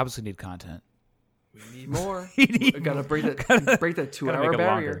we obviously need content. We need more. We need We gotta break that 2-hour make it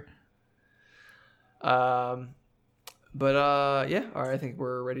barrier. Yeah, all right, I think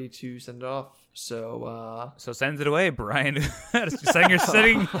we're ready to send it off. So So send it away, Brian. setting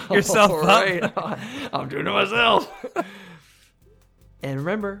yourself all up. right. I'm doing it myself. And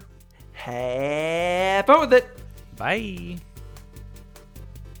remember, have fun with it. Bye.